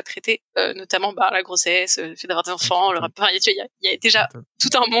d'autres choses à traiter, notamment la grossesse, le fait d'avoir des enfants, le rapport. Il y a déjà tout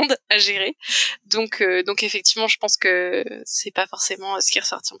un monde à gérer. Donc effectivement, je pense que c'est pas forcément ce qui est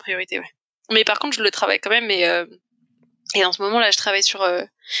ressorti en priorité. Ouais. Mais par contre, je le travaille quand même. Et en ce moment-là, je travaille sur,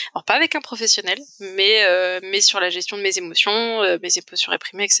 alors pas avec un professionnel, mais sur la gestion de mes émotions, mes émotions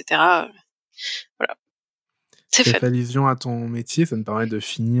réprimées, etc. Voilà. C'est fun. Cette allusion à ton métier, ça me permet de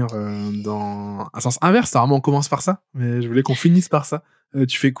finir dans un sens inverse. Normalement, on commence par ça, mais je voulais qu'on finisse par ça.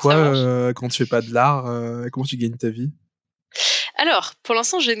 Tu fais quoi quand tu fais pas de l'art comment tu gagnes ta vie ? Alors, pour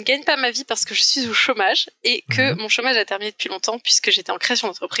l'instant, je ne gagne pas ma vie parce que je suis au chômage et que mon chômage a terminé depuis longtemps puisque j'étais en création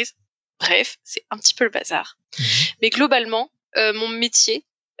d'entreprise. Bref, c'est un petit peu le bazar. Mais globalement, mon métier,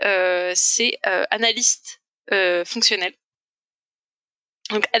 c'est analyste fonctionnel.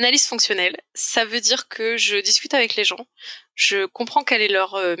 Donc, analyste fonctionnelle, ça veut dire que je discute avec les gens, je comprends quel est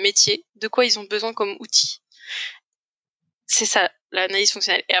leur métier, de quoi ils ont besoin comme outil. C'est ça, l'analyse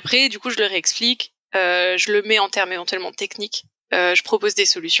fonctionnelle. Et après, du coup, je leur explique, je le mets en termes éventuellement techniques, je propose des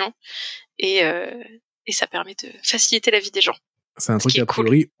solutions et ça permet de faciliter la vie des gens. C'est un truc a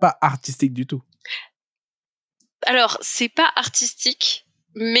priori pas artistique du tout. Alors, c'est pas artistique,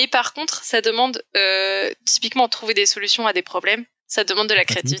 mais par contre, ça demande typiquement trouver des solutions à des problèmes. Ça demande de la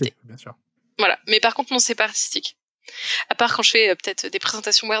créativité. Bien sûr. Voilà. Mais par contre, non, c'est pas artistique. À part quand je fais peut-être des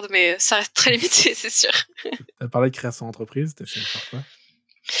présentations Word, mais ça reste très limité, c'est sûr. T'as parlé de création d'entreprise, t'as fait faire quoi ?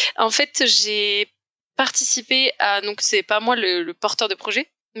 En fait, j'ai participé à, donc c'est pas moi le porteur de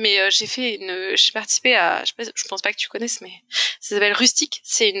projet, mais j'ai participé à, je pense pas que tu connaisses, mais ça s'appelle Rustique.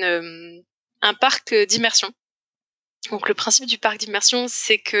 C'est un parc d'immersion. Donc le principe du parc d'immersion,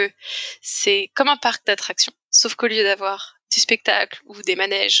 c'est que c'est comme un parc d'attractions, sauf qu'au lieu d'avoir du spectacle ou des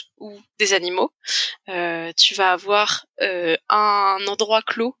manèges ou des animaux, tu vas avoir un endroit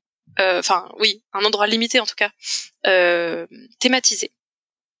clos, un endroit limité en tout cas, thématisé.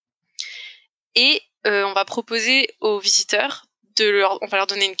 Et on va proposer aux visiteurs on va leur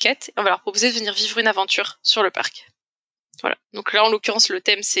donner une quête et on va leur proposer de venir vivre une aventure sur le parc. Voilà. Donc là, en l'occurrence, le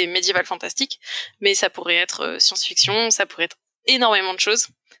thème, c'est médiéval fantastique, mais ça pourrait être science-fiction, ça pourrait être énormément de choses.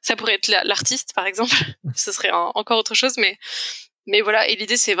 Ça pourrait être l'artiste, par exemple. Ce serait encore autre chose, mais voilà. Et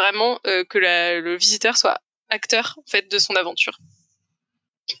l'idée, c'est vraiment que le visiteur soit acteur, en fait, de son aventure.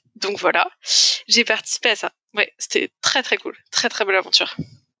 Donc voilà, j'ai participé à ça. Ouais, c'était très très cool. Très très belle aventure.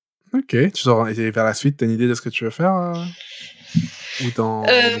 Ok, et vers la suite, t'as une idée de ce que tu veux faire ou t'es en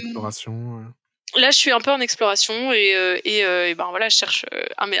exploration Là, je suis un peu en exploration et ben voilà, je cherche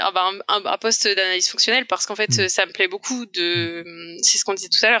un poste d'analyse fonctionnelle parce qu'en fait, ça me plaît beaucoup c'est ce qu'on disait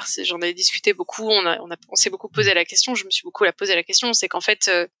tout à l'heure. J'en ai discuté beaucoup. On s'est beaucoup posé la question. Je me suis beaucoup posé la question. C'est qu'en fait,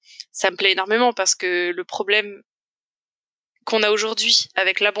 ça me plaît énormément parce que le problème qu'on a aujourd'hui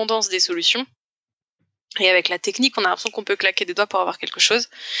avec l'abondance des solutions et avec la technique, on a l'impression qu'on peut claquer des doigts pour avoir quelque chose.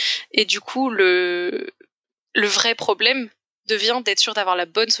 Et du coup, le vrai problème devient d'être sûr d'avoir la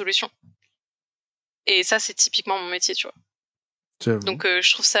bonne solution. Et ça, c'est typiquement mon métier, tu vois. J'avoue. Donc,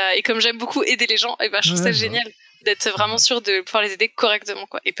 je trouve ça... Et comme j'aime beaucoup aider les gens, et ben, je trouve ça génial d'être vraiment sûr de pouvoir les aider correctement,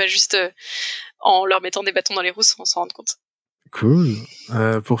 quoi. Et pas juste en leur mettant des bâtons dans les roues sans s'en rendre compte. Cool.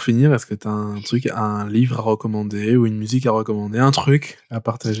 Pour finir, est-ce que t'as un livre à recommander ou une musique à recommander, un truc à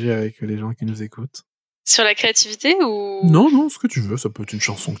partager avec les gens qui nous écoutent? Sur la créativité ou... Non, ce que tu veux. Ça peut être une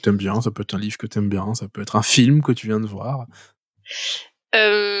chanson que t'aimes bien, ça peut être un livre que t'aimes bien, ça peut être un film que tu viens de voir.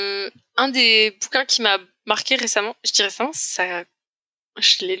 Un des bouquins qui m'a marqué récemment, je dis récemment,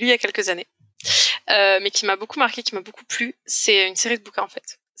 je l'ai lu il y a quelques années, mais qui m'a beaucoup marqué, qui m'a beaucoup plu, c'est une série de bouquins en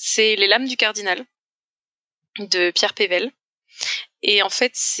fait. C'est Les Lames du Cardinal de Pierre Pével. Et en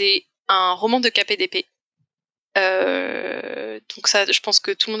fait, c'est un roman de KPDP. Donc ça, je pense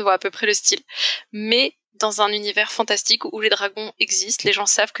que tout le monde voit à peu près le style. Mais dans un univers fantastique où les dragons existent, les gens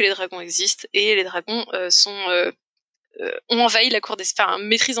savent que les dragons existent, et les dragons ont envahi la cour d'Espagne, enfin,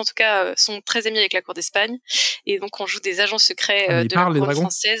 maîtrisent en tout cas, sont très amis avec la cour d'Espagne. Et donc on joue des agents secrets Mais ils de la parlent, les couronne dragons?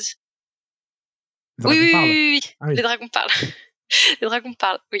 française. Les Oui, dragons oui, parlent? oui, oui, oui. Ah oui. Les dragons parlent. Les dragons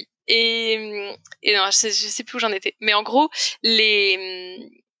parlent, oui. Et non, je sais plus où j'en étais. Mais en gros, les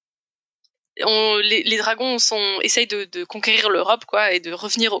dragons essayent de conquérir l'Europe, quoi, et de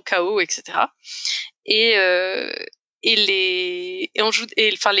revenir au chaos, etc. Et on joue,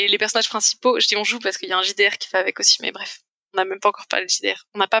 enfin les personnages principaux, je dis on joue parce qu'il y a un JDR qui fait avec aussi, mais bref, on n'a même pas encore parlé de JDR.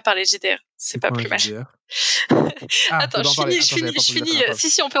 On n'a pas parlé de JDR, c'est pas quoi un plus mal. JDR? Ah, Attends, en parler. je J'avais pas entendu finis. la phrase.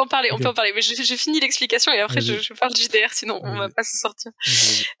 Si, on peut en parler, Okay. mais je finis l'explication et après je parle de JDR, sinon on va pas s'en sortir.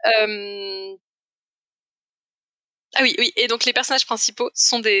 Ah oui, et donc les personnages principaux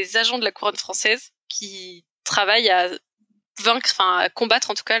sont des agents de la couronne française qui travaillent à à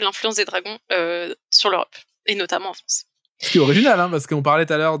combattre en tout cas l'influence des dragons sur l'Europe, et notamment en France. Ce qui est original, hein, parce qu'on parlait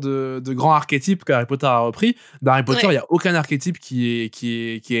tout à l'heure de grands archétypes qu'Harry Potter a repris. Dans Harry Potter, il n'y a aucun archétype qui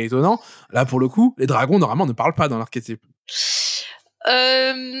est étonnant. Là, pour le coup, les dragons, normalement, ne parlent pas dans l'archétype.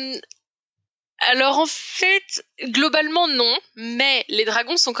 Alors en fait, globalement non, mais les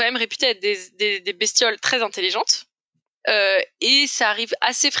dragons sont quand même réputés être des bestioles très intelligentes. Et ça arrive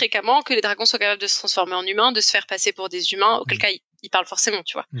assez fréquemment que les dragons soient capables de se transformer en humains, de se faire passer pour des humains, auquel cas ils parlent forcément,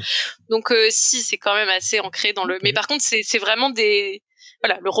 tu vois. Donc si, c'est quand même assez ancré dans le... Mais par contre, c'est vraiment des...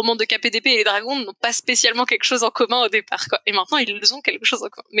 Voilà, le roman de KPDP et les dragons n'ont pas spécialement quelque chose en commun au départ, quoi. Et maintenant, ils ont quelque chose en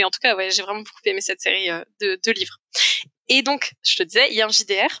commun. Mais en tout cas, ouais, j'ai vraiment beaucoup aimé cette série de livres. Et donc, je te disais, il y a un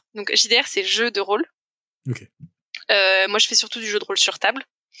JDR. Donc JDR, c'est jeu de rôle. Moi, je fais surtout du jeu de rôle sur table.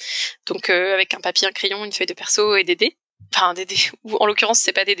 Donc avec un papier, un crayon, une feuille de perso et des dés. Enfin, des dés. Ou en l'occurrence,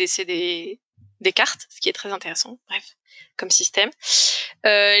 c'est pas des dés, c'est des cartes, ce qui est très intéressant. Bref, comme système.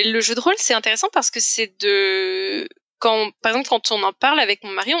 Le jeu de rôle, c'est intéressant parce que c'est par exemple, quand on en parle avec mon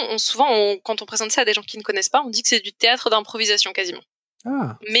mari, quand on présente ça à des gens qui ne connaissent pas, on dit que c'est du théâtre d'improvisation quasiment.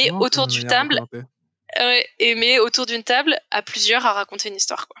 Mais autour d'une table, mais autour d'une table, à plusieurs, à raconter une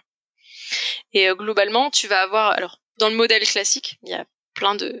histoire, quoi. Et globalement, tu vas avoir, alors, dans le modèle classique, il y a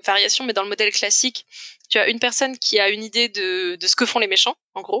plein de variations, mais dans le modèle classique, tu as une personne qui a une idée de ce que font les méchants,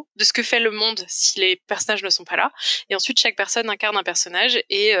 en gros, de ce que fait le monde si les personnages ne sont pas là. Et ensuite, chaque personne incarne un personnage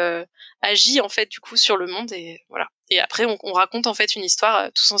et agit, en fait, du coup, sur le monde. Et voilà. Et après, on raconte, en fait, une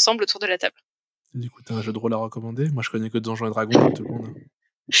histoire tous ensemble autour de la table. Du coup, t'as un jeu de rôle à recommander? Moi, je connais que Donjons et Dragons, comme tout le monde.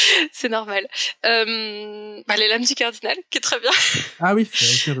 C'est normal. Les Lames du Cardinal, qui est très bien. Ah oui, c'est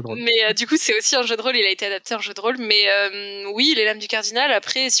aussi un jeu de rôle. Mais du coup, c'est aussi un jeu de rôle, il a été adapté en jeu de rôle. Mais oui, Les Lames du Cardinal,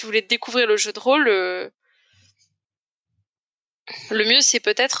 après, si vous voulez découvrir le jeu de rôle, le mieux, c'est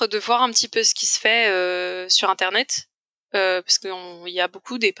peut-être de voir un petit peu ce qui se fait sur Internet. parce qu'il y a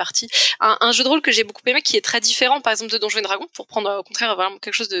beaucoup des parties. Un jeu de rôle que j'ai beaucoup aimé, qui est très différent, par exemple, de Donjons et Dragons, pour prendre au contraire vraiment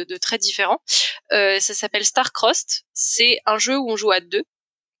quelque chose de très différent. Ça s'appelle Star-Crossed. C'est un jeu où on joue à 2,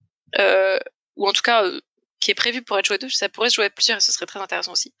 ou en tout cas qui est prévu pour être joué à 2. Ça pourrait se jouer à plusieurs et ce serait très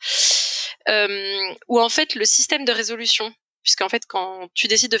intéressant aussi. Où en fait le système de résolution, puisqu'en fait quand tu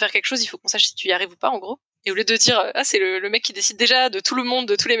décides de faire quelque chose, il faut qu'on sache si tu y arrives ou pas, en gros. Et au lieu de dire c'est le mec qui décide déjà de tout le monde,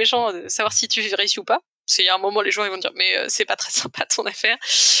 de tous les méchants, de savoir si tu réussis ou pas. C'est à un moment les joueurs ils vont dire mais c'est pas très sympa ton affaire.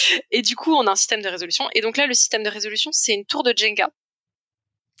 Et du coup on a un système de résolution. Et donc là le système de résolution c'est une tour de Jenga.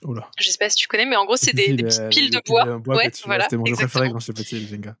 Oula. Je sais pas si tu connais, mais en gros c'est des petites piles de bois. Ouais, voilà. C'était mon jeu Exactement. préféré quand j'étais petit, le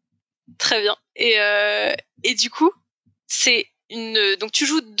Jenga. Très bien. Et du coup c'est donc tu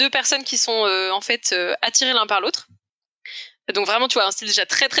joues 2 personnes qui sont en fait attirées l'un par l'autre. Donc vraiment, tu vois, un style déjà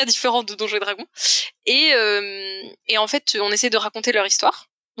très très différent de Donjons et Dragons. Et en fait, on essaie de raconter leur histoire.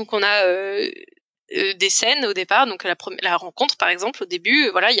 Donc on a des scènes au départ, donc la rencontre par exemple au début,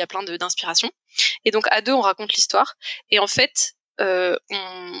 voilà, il y a plein d'inspirations. Et donc à 2, on raconte l'histoire. Et en fait,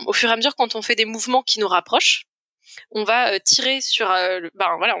 au fur et à mesure, quand on fait des mouvements qui nous rapprochent, on va tirer sur,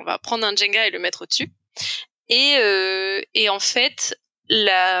 voilà, on va prendre un Jenga et le mettre au-dessus. Et en fait,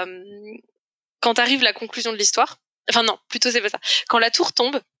 quand arrive la conclusion de l'histoire, enfin non, plutôt c'est pas ça. Quand la tour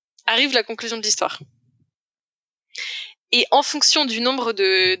tombe, arrive la conclusion de l'histoire. Et en fonction du nombre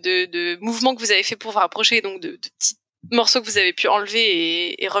de mouvements que vous avez fait pour vous rapprocher, donc de petits morceaux que vous avez pu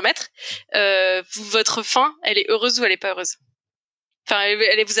enlever et remettre, votre fin, elle est heureuse ou elle est pas heureuse. Enfin,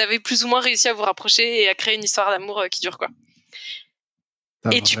 vous avez plus ou moins réussi à vous rapprocher et à créer une histoire d'amour qui dure, quoi.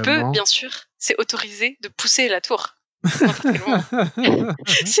 Et tu peux, bien sûr, c'est autorisé de pousser la tour.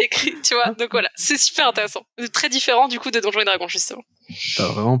 C'est écrit, tu vois. Donc voilà, c'est super intéressant. Très différent du coup de Donjons et Dragons, justement. T'as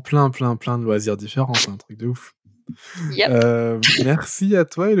vraiment plein de loisirs différents, c'est un truc de ouf. Yep. Merci à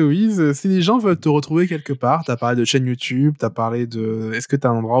toi, Héloïse. Si les gens veulent te retrouver quelque part, t'as parlé de chaîne YouTube, t'as parlé de... Est-ce que t'as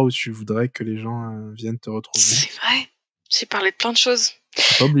un endroit où tu voudrais que les gens viennent te retrouver ? C'est vrai, j'ai parlé de plein de choses.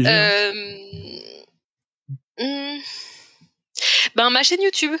 C'est pas obligé. Ma chaîne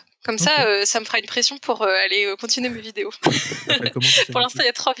YouTube, comme ça, ça me fera une pression pour aller continuer mes vidéos. Pour l'instant, il y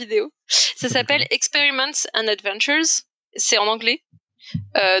a 3 vidéos. Ça s'appelle Experiments and Adventures. C'est en anglais.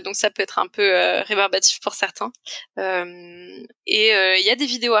 Donc ça peut être un peu rébarbatif pour certains. Et il y a des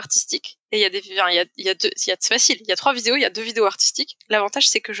vidéos artistiques. Et il y a c'est facile. Il y a 3 vidéos, il y a 2 vidéos artistiques. L'avantage,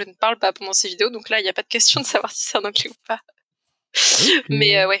 c'est que je ne parle pas pendant ces vidéos. Donc là, il n'y a pas de question de savoir si c'est en anglais ou pas. Okay.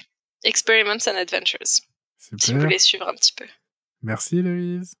 Mais ouais, Experiments and Adventures. Super. Si vous voulez suivre un petit peu. Merci,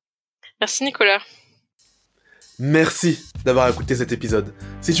 Héloïse. Merci, Nicolas. Merci d'avoir écouté cet épisode.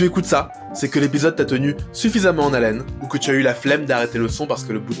 Si tu écoutes ça, c'est que l'épisode t'a tenu suffisamment en haleine ou que tu as eu la flemme d'arrêter le son parce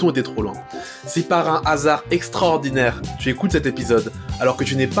que le bouton était trop loin. Si par un hasard extraordinaire, tu écoutes cet épisode alors que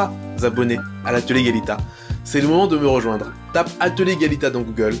tu n'es pas abonné à l'Atelier Galita, c'est le moment de me rejoindre. Tape Atelier Galita dans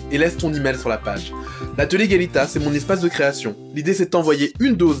Google et laisse ton email sur la page. L'Atelier Galita, c'est mon espace de création. L'idée, c'est de t'envoyer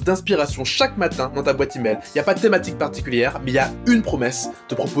une dose d'inspiration chaque matin dans ta boîte email. Il n'y a pas de thématique particulière, mais il y a une promesse,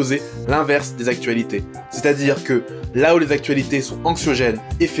 te proposer l'inverse des actualités. C'est-à-dire que là où les actualités sont anxiogènes,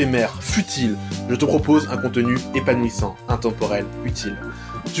 éphémères, futiles, je te propose un contenu épanouissant, intemporel, utile.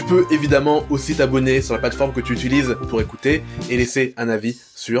 Tu peux évidemment aussi t'abonner sur la plateforme que tu utilises pour écouter et laisser un avis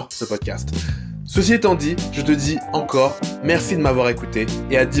sur ce podcast. Ceci étant dit, je te dis encore merci de m'avoir écouté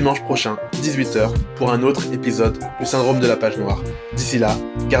et à dimanche prochain, 18h, pour un autre épisode du syndrome de la page noire. D'ici là,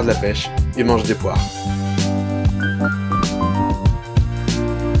 garde la pêche et mange des poires.